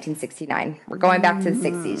along in 1969. We're going back to the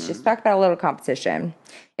 60s. Just talk about a little competition.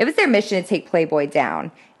 It was their mission to take Playboy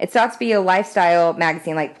down. It sought to be a lifestyle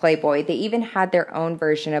magazine like Playboy. They even had their own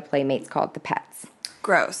version of Playmates called The Pets.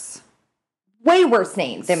 Gross. Way worse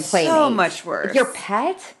name than Playmates. So much worse. Your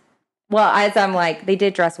pet? Well, as I'm like, they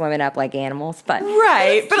did dress women up like animals, but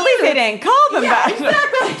right. But at least they didn't call them that.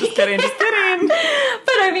 Exactly. Just kidding.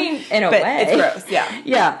 But I mean, in a way, it's gross. Yeah.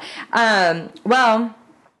 Yeah. Well,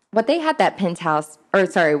 what they had that penthouse, or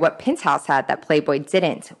sorry, what Penthouse had that Playboy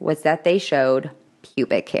didn't, was that they showed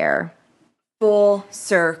pubic hair. Full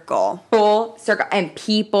circle. And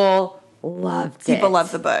people loved it. People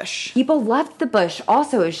love the bush. People loved the bush.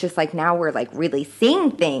 Also, it's just like now we're like really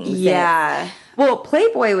seeing things. Yeah. Well,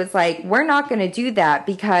 Playboy was like, we're not going to do that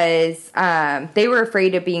because they were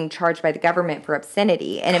afraid of being charged by the government for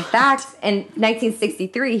obscenity. And in fact, in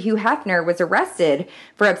 1963, Hugh Hefner was arrested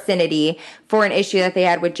for obscenity for an issue that they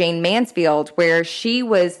had with Jane Mansfield, where she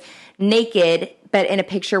was naked but in a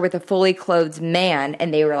picture with a fully clothed man,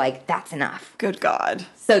 and they were like, that's enough. Good God.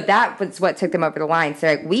 So that was what took them over the line. So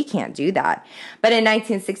like, we can't do that. But in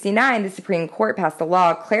 1969, the Supreme Court passed a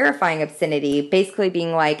law clarifying obscenity, basically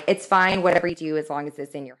being like, it's fine, whatever you do, as long as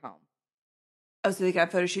it's in your home. Oh, so they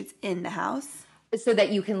got photo shoots in the house? So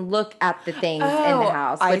that you can look at the things in the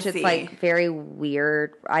house, which is like very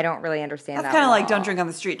weird. I don't really understand that. That's kind of like don't drink on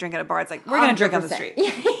the street, drink at a bar. It's like, we're going to drink on the street.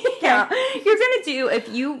 Yeah. You're going to do, if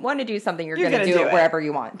you want to do something, you're going to do it wherever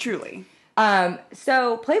you want. Truly.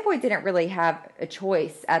 So Playboy didn't really have a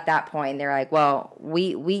choice at that point. They're like, well,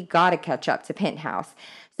 we got to catch up to Penthouse.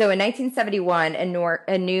 So in 1971,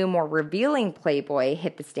 a new, more revealing Playboy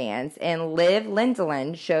hit the stands, and Liv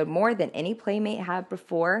Lindeland showed more than any Playmate had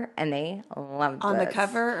before, and they loved it. On the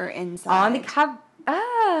cover or inside? On the cover.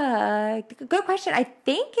 Good question. I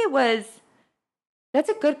think it was... That's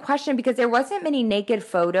a good question because there wasn't many naked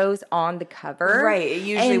photos on the cover. Right. It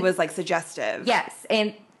usually was like suggestive. Yes.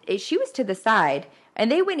 And she was to the side. And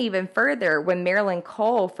they went even further when Marilyn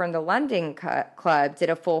Cole from the London Club did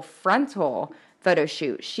a full frontal photo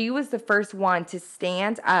shoot. She was the first one to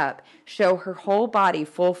stand up, show her whole body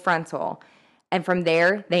full frontal. And from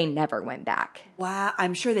there, they never went back. Wow,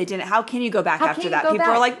 I'm sure they didn't. How can you go back after that? People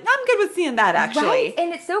are like, I'm good with seeing that, actually. Right?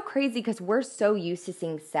 And it's so crazy because we're so used to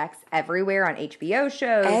seeing sex everywhere on HBO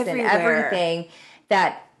shows and everything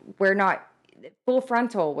that we're not... Full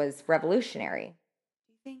frontal was revolutionary.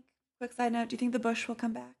 Do you think, quick side note, do you think the bush will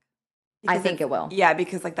come back? I think it will. Yeah,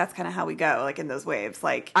 because like that's kind of how we go, like in those waves.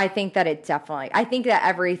 Like I think that it definitely... I think that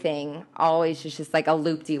everything always is just like a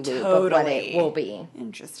loop-de-loop of what it will be.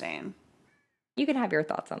 Interesting. You can have your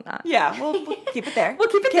thoughts on that. Yeah, we'll keep it there. We'll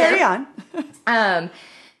keep it Carry there. on.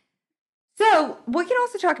 So we can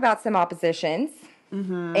also talk about some oppositions.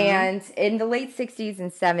 Mm-hmm. And in the late 60s and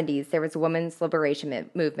 70s, there was a women's liberation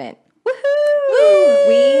movement. Woohoo!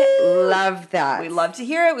 We love that. We love to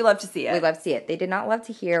hear it. We love to see it. We love to see it. They did not love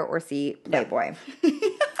to hear or see Playboy.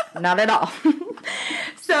 No. Not at all.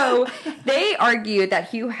 So they argued that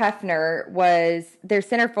Hugh Hefner their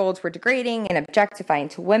centerfolds were degrading and objectifying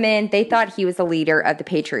to women. They thought he was a leader of the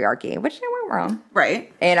patriarchy, which they weren't wrong.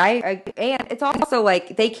 Right. And and it's also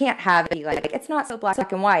like they can't have it like it's not so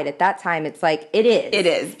black and white. At that time, it's like it is. It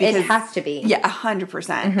is. It has to be. Yeah, 100%.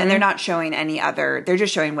 Mm-hmm. And they're not showing any other. They're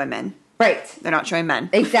just showing women. Right. They're not showing men.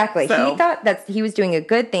 Exactly. So. He thought that he was doing a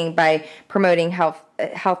good thing by promoting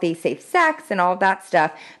healthy, safe sex and all of that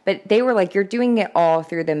stuff. But they were like, you're doing it all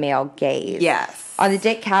through the male gaze. Yes. On the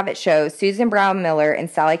Dick Cavett show, Susan Brown Miller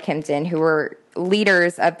and Sally Kempton, who were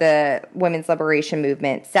leaders of the women's liberation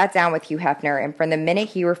movement, sat down with Hugh Hefner. And from the minute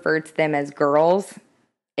he referred to them as girls,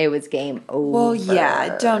 it was game over. Well,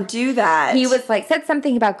 yeah, don't do that. He was like, said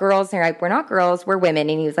something about girls, and they're like, we're not girls, we're women.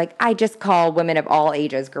 And he was like, I just call women of all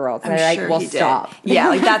ages girls. And they're like, well, stop. Yeah,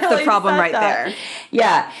 like that's the problem right there.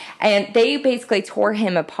 Yeah. And they basically tore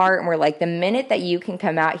him apart and were like, the minute that you can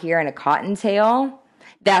come out here in a cottontail,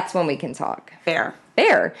 that's when we can talk. Fair.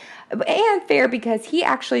 And fair because he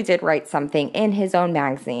actually did write something in his own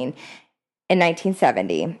magazine in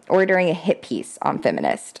 1970, ordering a hit piece on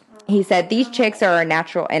feminist. He said, these chicks are our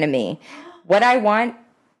natural enemy. What I want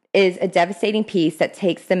is a devastating piece that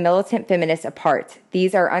takes the militant feminists apart.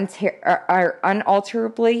 These are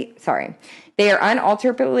unalterably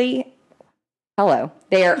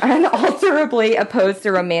opposed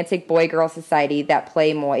to romantic boy-girl society that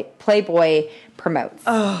Playboy promotes.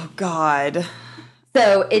 Oh, God.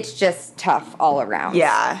 So it's just tough all around.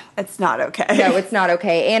 Yeah, it's not okay. No, it's not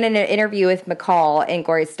okay. And in an interview with McCall and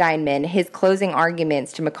Gloria Steinman, his closing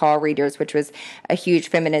arguments to McCall readers, which was a huge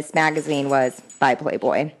feminist magazine, was by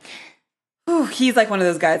Playboy. Ooh, he's like one of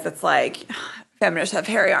those guys that's like, feminists have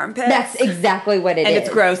hairy armpits. That's exactly what it is. And it's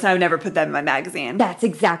gross, and I would never put that in my magazine. That's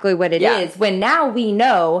exactly what it is. When now we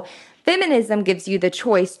know feminism gives you the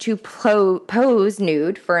choice to pose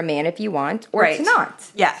nude for a man if you want, or to not.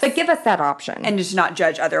 Yes. But give us that option. And just not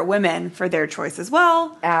judge other women for their choice as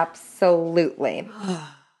well. Absolutely.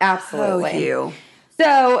 Absolutely. Oh, Hugh.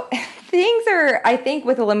 So things are, I think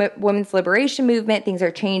with the women's liberation movement, things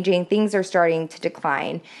are changing. Things are starting to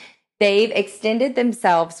decline. They've extended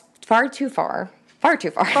themselves far too far. Far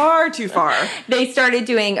too far. Far too far. They started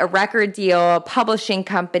doing a record deal, a publishing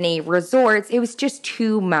company, resorts. It was just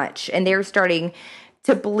too much. And they were starting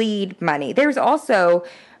to bleed money. There's also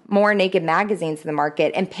more naked magazines in the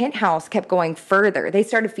market, and Penthouse kept going further. They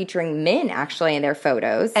started featuring men actually in their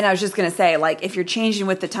photos. And I was just going to say, like, if you're changing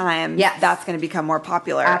with the times, yes, that's going to become more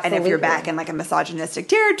popular. Absolutely. And if you're back in like a misogynistic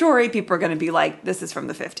territory, people are going to be like, this is from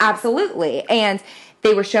the 50s. Absolutely. And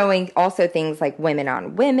they were showing also things like women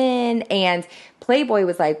on women, and Playboy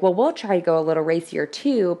was like, well, we'll try to go a little racier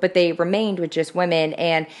too, but they remained with just women,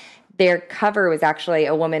 and their cover was actually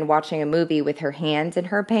a woman watching a movie with her hands in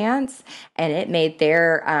her pants, and it made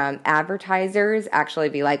their advertisers actually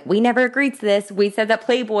be like, we never agreed to this. We said that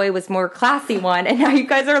Playboy was more classy one, and now you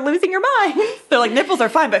guys are losing your minds. They're like, nipples are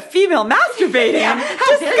fine, but female masturbating? Yeah,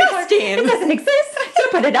 disgusting. It doesn't exist. So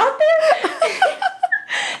put it out there.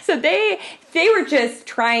 So they were just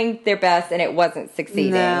trying their best, and it wasn't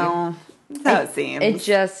succeeding. No, that's how it seems. It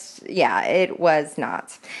just, it was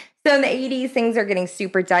not. So in the 80s, things are getting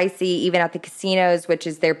super dicey, even at the casinos, which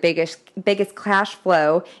is their biggest cash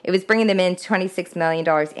flow. It was bringing them in $26 million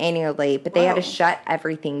annually, but they had to shut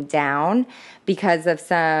everything down because of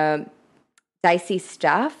some dicey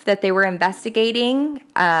stuff that they were investigating.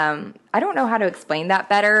 I don't know how to explain that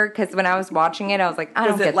better, because when I was watching it, I was like, I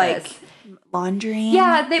don't get this. Laundering?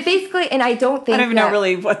 Yeah, they basically, and I don't even know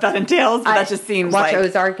really what that entails, but that just seems watch like... Watch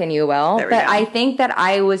Ozark and you will. But I think that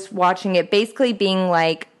I was watching it basically being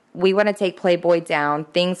like, we want to take Playboy down.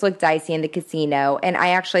 Things look dicey in the casino. And I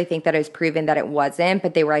actually think that it was proven that it wasn't.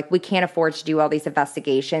 But they were like, we can't afford to do all these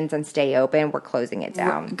investigations and stay open. We're closing it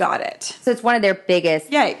down. Got it. So it's one of their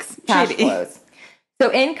biggest cash Shady. flows.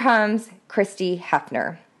 So in comes Christy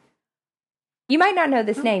Hefner. You might not know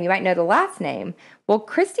this name. You might know the last name. Well,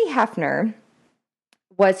 Christy Hefner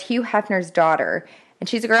was Hugh Hefner's daughter. And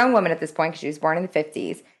she's a grown woman at this point because she was born in the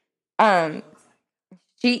 50s.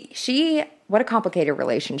 She what a complicated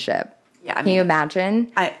relationship. Yeah, Can you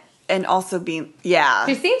imagine? And also being,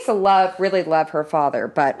 She seems to really love her father,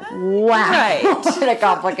 but wow, right. What a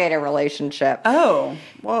complicated relationship. Oh,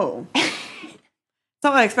 whoa. That's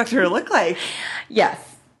not what I expected her to look like. Yes.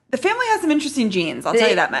 The family has some interesting genes, I'll tell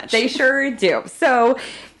you that much. They sure do. So,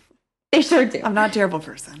 they sure do. I'm not a terrible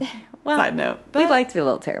person. Well, side note. We'd like to be a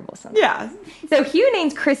little terrible sometimes. Yeah. So Hugh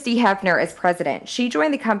named Christy Hefner as president. She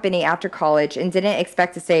joined the company after college and didn't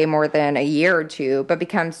expect to stay more than a year or two, but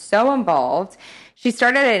became so involved. She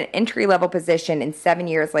started at an entry-level position and 7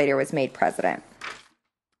 years later was made president.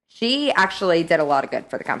 She actually did a lot of good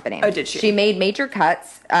for the company. Oh, did she? She made major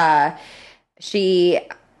cuts. She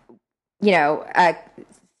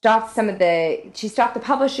stopped she stopped the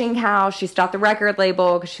publishing house, she stopped the record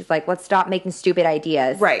label, because she's like, let's stop making stupid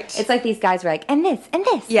ideas. Right. It's like these guys were like, and this, and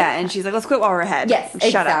this. Yeah, and she's like, let's quit while we're ahead. Yes, Shut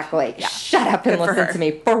exactly. Up. Yeah. Shut up and listen to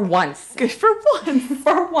me for once. Good for once.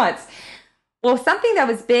 For once. Well, something that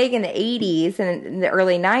was big in the 80s and in the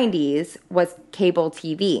early 90s was cable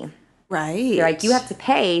TV. Right. They're like, you have to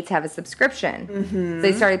pay to have a subscription. Mm-hmm. So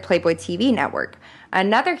they started Playboy TV Network.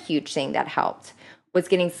 Another huge thing that helped was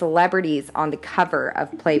getting celebrities on the cover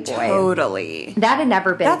of Playboy. Totally. That had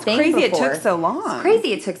never been a thing crazy before. it took so long. It's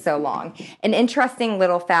crazy it took so long. An interesting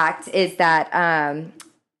little fact is that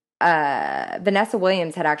Vanessa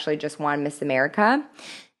Williams had actually just won Miss America.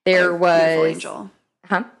 There was... Beautiful angel.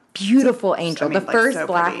 Huh? Beautiful angel. The first so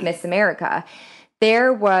black pretty. Miss America.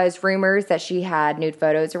 There was rumors that she had nude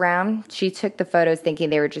photos around. She took the photos thinking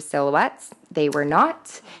they were just silhouettes. They were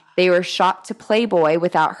not. They were shot to Playboy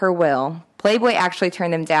without her will. Playboy actually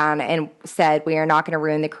turned them down and said, we are not going to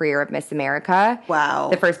ruin the career of Miss America. Wow.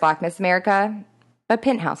 The first black Miss America. But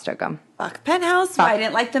Penthouse took them. Fuck Penthouse? I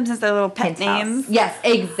didn't like them since their little pet names. Yes,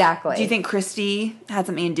 exactly. Do you think Christy had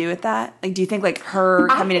something to do with that? Like, do you think, like, her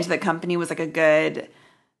coming into the company was, like, a good...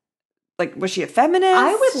 Like, was she a feminist?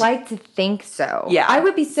 I would like to think so. Yeah. I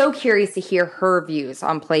would be so curious to hear her views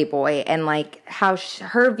on Playboy and, like, how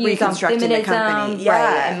her views on Reconstructing the feminism. company. Yeah.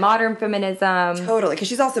 Right, and modern feminism. Totally. Because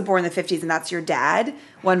she's also born in the 50s and that's your dad.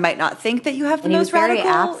 One might not think that you have the And he most was very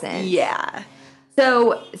radical. absent. Yeah.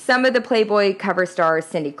 So, some of the Playboy cover stars,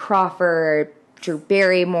 Cindy Crawford, Drew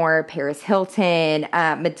Barrymore, Paris Hilton,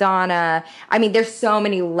 Madonna. I mean, there's so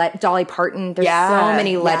many, Dolly Parton. There's so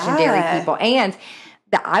many legendary people. And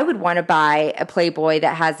that I would want to buy a Playboy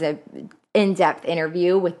that has a in-depth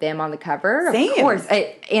interview with them on the cover. Same. Of course.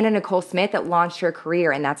 Anna Nicole Smith that launched her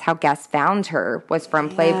career, and that's how Guess found her, was from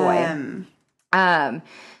Playboy.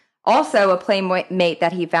 Also, a Playmate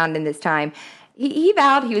that he found in this time, he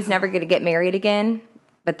vowed he was never going to get married again.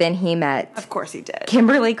 But then he met Of course he did.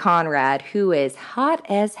 Kimberly Conrad, who is hot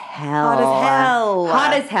as hell. Hot as hell.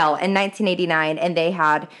 Hot as hell in 1989. And they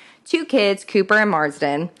had 2 kids, Cooper and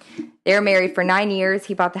Marsden. They were married for 9 years.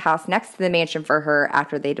 He bought the house next to the mansion for her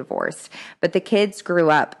after they divorced. But the kids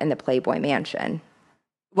grew up in the Playboy mansion.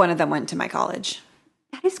 One of them went to my college.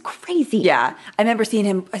 That is crazy. Yeah. I remember seeing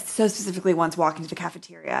him so specifically once walking to the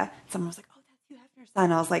cafeteria. Someone was like, oh, that's Hugh Hefner's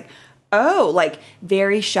son. I was like, oh, like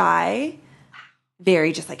very shy.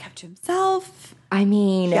 Very just like kept to himself. I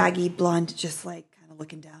mean, shaggy blonde, just like kind of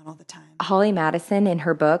looking down all the time. Holly Madison, in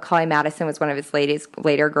her book, Holly Madison was one of his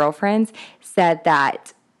later girlfriends, said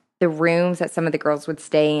that the rooms that some of the girls would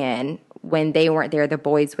stay in, when they weren't there, the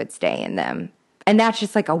boys would stay in them. And that's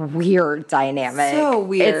just like a weird dynamic. So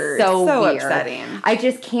weird. It's so weird. Upsetting. I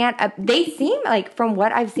just can't. They seem like, from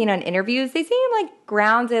what I've seen on interviews, they seem like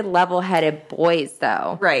grounded, level-headed boys,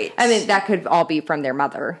 though. Right. I mean, that could all be from their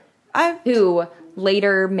mother, who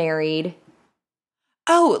later married.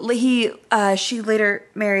 Oh, she later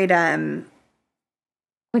married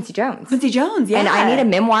Quincy Jones. Quincy Jones, yeah. And I need a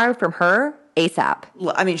memoir from her ASAP.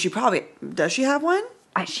 I mean, does she have one?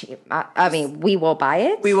 I mean, we will buy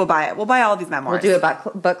it. We will buy it. We'll buy all these memoirs. We'll do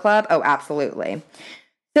a book club. Oh, absolutely.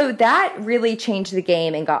 So that really changed the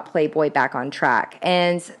game and got Playboy back on track.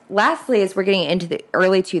 And lastly, as we're getting into the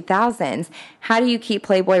early 2000s, how do you keep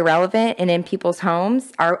Playboy relevant and in people's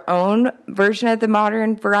homes? Our own version of the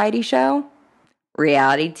modern variety show?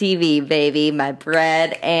 Reality TV, baby, my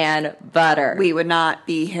bread and butter. We would not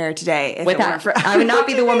be here today if without, it weren't for I would not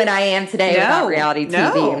be the woman I am today without reality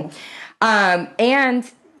TV. No. And,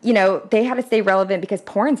 you know, they had to stay relevant because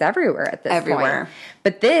porn's everywhere at this point.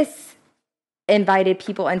 But this invited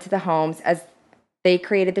people into the homes as they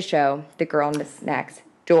created the show, The Girl Next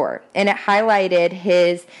Door. And it highlighted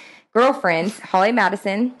his girlfriends, Holly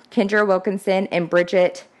Madison, Kendra Wilkinson, and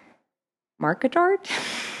Bridget Markadart.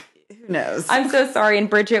 Who knows? I'm so sorry, and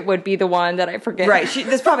Bridget would be the one that I forget. Right.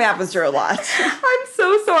 This probably happens to her a lot. I'm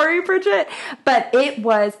so sorry, Bridget. But it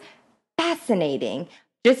was fascinating.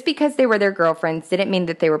 Just because they were their girlfriends didn't mean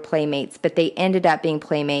that they were playmates, but they ended up being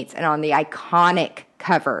playmates and on the iconic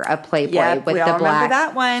cover of Playboy with the black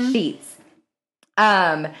that one. sheets.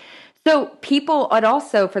 So people, it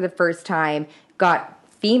also for the first time got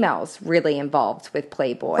females really involved with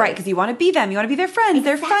Playboy. Right, because you want to be them. You want to be their friends.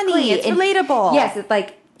 Exactly. They're funny. It's relatable. Yes, it's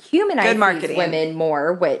like humanizes women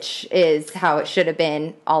more, which is how it should have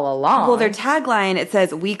been all along. Well, their tagline, it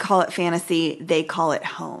says, we call it fantasy, they call it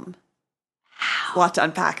home. A lot to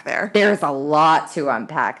unpack there. There's a lot to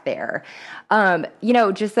unpack there. You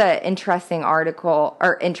know, just an interesting article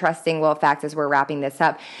or interesting little fact as we're wrapping this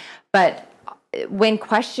up. But when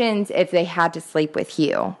questioned if they had to sleep with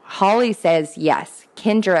Hugh, Holly says yes.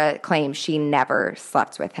 Kendra claims she never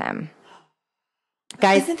slept with him.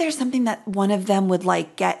 Guys, isn't there something that one of them would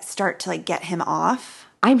start to get him off?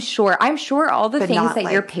 I'm sure all the things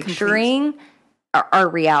that you're picturing are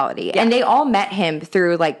reality. Yeah. And they all met him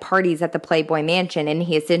through parties at the Playboy Mansion, and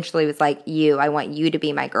he essentially was like, I want you to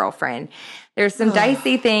be my girlfriend. There's some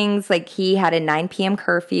dicey things, like he had a 9 p.m.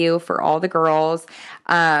 curfew for all the girls.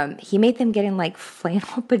 He made them get in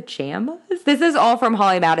flannel pajamas. This is all from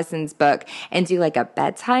Holly Madison's book, and do a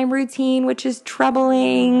bedtime routine, which is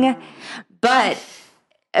troubling. But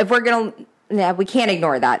if we're going to, we can't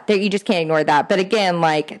ignore that. You just can't ignore that. But again,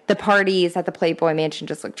 the parties at the Playboy Mansion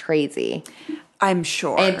just look crazy. I'm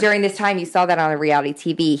sure. And during this time, you saw that on the reality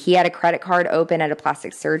TV. He had a credit card open at a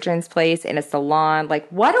plastic surgeon's place in a salon.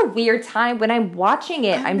 What a weird time. When I'm watching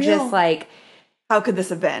it, I'm just like, how could this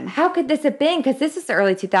have been? How could this have been? Because this is the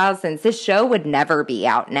early 2000s. This show would never be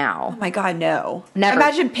out now. Oh my God, no. Never.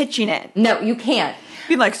 Imagine pitching it. No, you can't.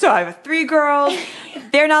 Being so I have 3 girls.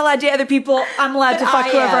 They're not allowed to date other people. I'm allowed to fuck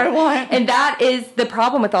whoever I want. And that is the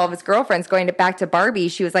problem with all of his girlfriends. Going back to Barbie,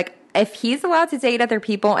 she was like, if he's allowed to date other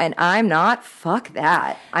people and I'm not, fuck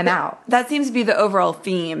that. I'm out. That seems to be the overall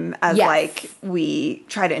theme as we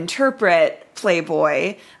try to interpret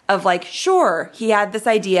Playboy of sure, he had this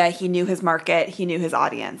idea, he knew his market, he knew his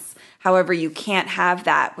audience. However, you can't have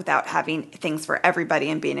that without having things for everybody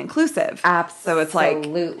and being inclusive. Absolutely. So it's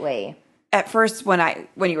Absolutely. At first, when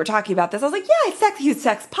you were talking about this, I was like, yeah, he was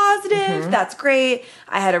sex positive. Mm-hmm. That's great.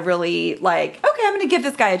 I had a really okay, I'm going to give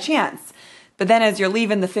this guy a chance. But then as you're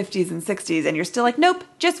leaving the 50s and 60s and you're still nope,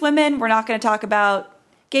 just women. We're not going to talk about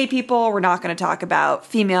gay people. We're not going to talk about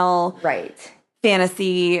female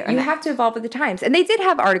fantasy. You have to evolve with the times. And they did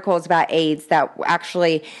have articles about AIDS that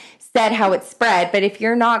actually said how it spread. But if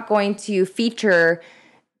you're not going to feature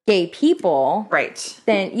gay people, right,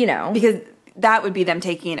 then, because that would be them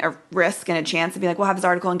taking a risk and a chance to be like, we'll have this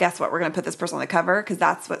article and guess what? We're going to put this person on the cover because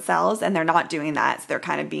that's what sells. And they're not doing that. So they're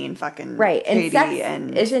kind of being fucking right. And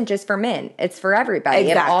sex isn't just for men. It's for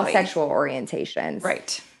everybody in all sexual orientations.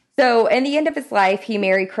 Right. So in the end of his life, he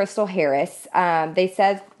married Crystal Harris. They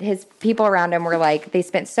said his people around him were like, they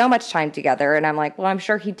spent so much time together. And I'm like, well, I'm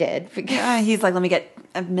sure he did. Yeah, he's like, let me get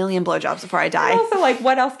a million blowjobs before I die. And also, like,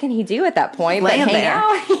 what else can he do at that point? Laying but hang there.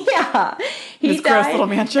 out? Yeah. His gross little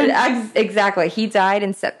mansion. Exactly. He died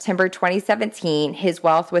in September 2017. His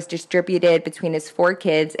wealth was distributed between his 4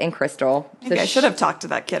 kids and Crystal. So I should have talked to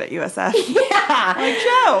that kid at USF. Yeah. Like,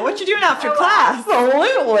 Joe, what you doing after class?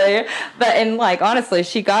 Absolutely. And like, honestly,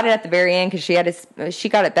 she got it at the very end because she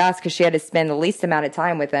got it best because she had to spend the least amount of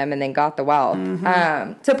time with him and then got the wealth.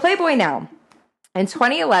 Mm-hmm. So Playboy now. In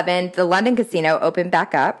 2011, the London casino opened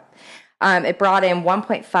back up. It brought in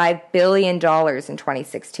 $1.5 billion in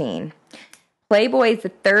 2016. Playboy is the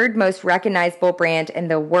 3rd most recognizable brand in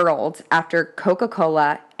the world after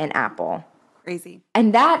Coca-Cola and Apple. Crazy.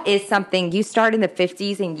 And that is something, you start in the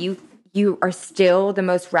 50s and you are still the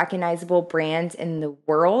most recognizable brand in the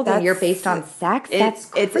world, and you're based on sex.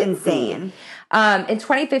 It's insane. In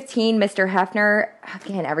 2015, Mr. Hefner,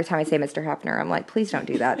 again, every time I say Mr. Hefner, I'm like, please don't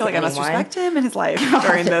do that to anyone. I must respect him and his life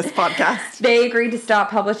during this podcast. They agreed to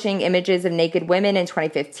stop publishing images of naked women in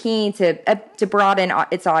 2015 to broaden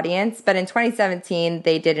its audience, but in 2017,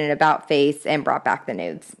 they did an about face and brought back the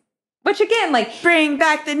nudes. Which again, like... Bring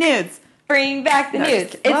back the nudes. Bring back the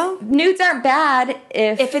nudes. Nudes aren't bad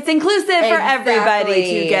if it's inclusive for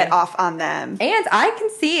everybody to get off on them. And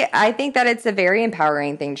I think that it's a very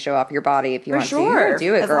empowering thing to show off your body if you want to.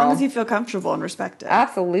 Do it, girl. As long as you feel comfortable and respect it.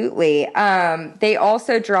 Absolutely. They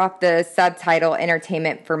also dropped the subtitle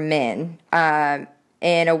 "Entertainment for Men"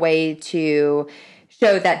 in a way to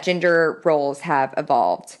show that gender roles have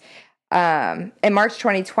evolved. In March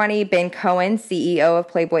 2020, Ben Cohen, CEO of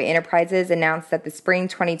Playboy Enterprises, announced that the spring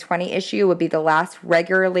 2020 issue would be the last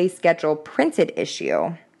regularly scheduled printed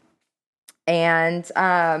issue. And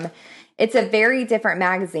it's a very different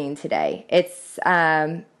magazine today. It's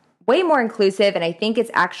way more inclusive, and I think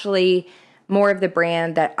it's actually more of the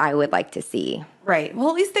brand that I would like to see. Right. Well,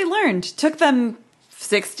 at least they learned. Took them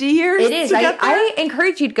 60 years. It is. I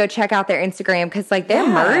encourage you to go check out their Instagram because, like, their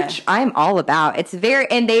merch, I'm all about. It's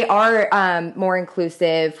and they are more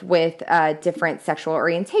inclusive with different sexual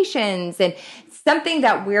orientations and something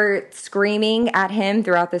that we're screaming at him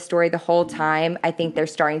throughout the story the whole time. I think they're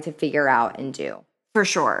starting to figure out and do. For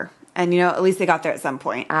sure. And, at least they got there at some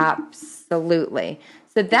point. Absolutely.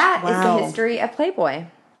 So that is the history of Playboy.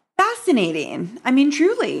 Fascinating. I mean,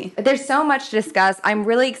 truly. There's so much to discuss. I'm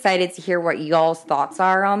really excited to hear what y'all's thoughts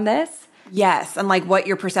are on this. Yes, and like what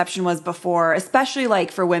your perception was before, especially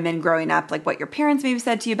like for women growing up, like what your parents maybe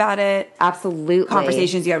said to you about it. Absolutely.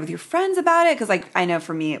 Conversations you had with your friends about it. Because like I know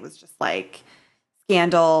for me it was just like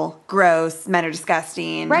scandal, gross, men are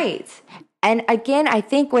disgusting. Right. And again, I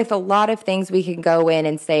think with a lot of things we can go in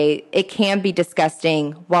and say it can be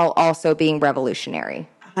disgusting while also being revolutionary.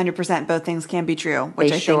 100%. Both things can be true, which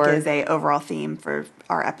I think is a overall theme for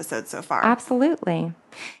our episode so far. Absolutely.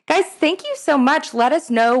 Guys, thank you so much. Let us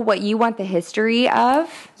know what you want the history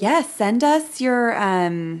of. Yes, send us your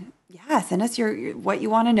what you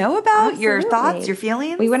want to know about, your thoughts, your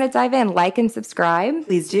feelings. We want to dive in. Like and subscribe.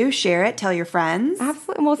 Please do. Share it. Tell your friends.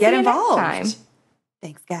 Absolutely. We'll get see you involved. next time.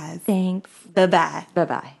 Thanks, guys. Thanks. Bye-bye.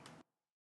 Bye-bye.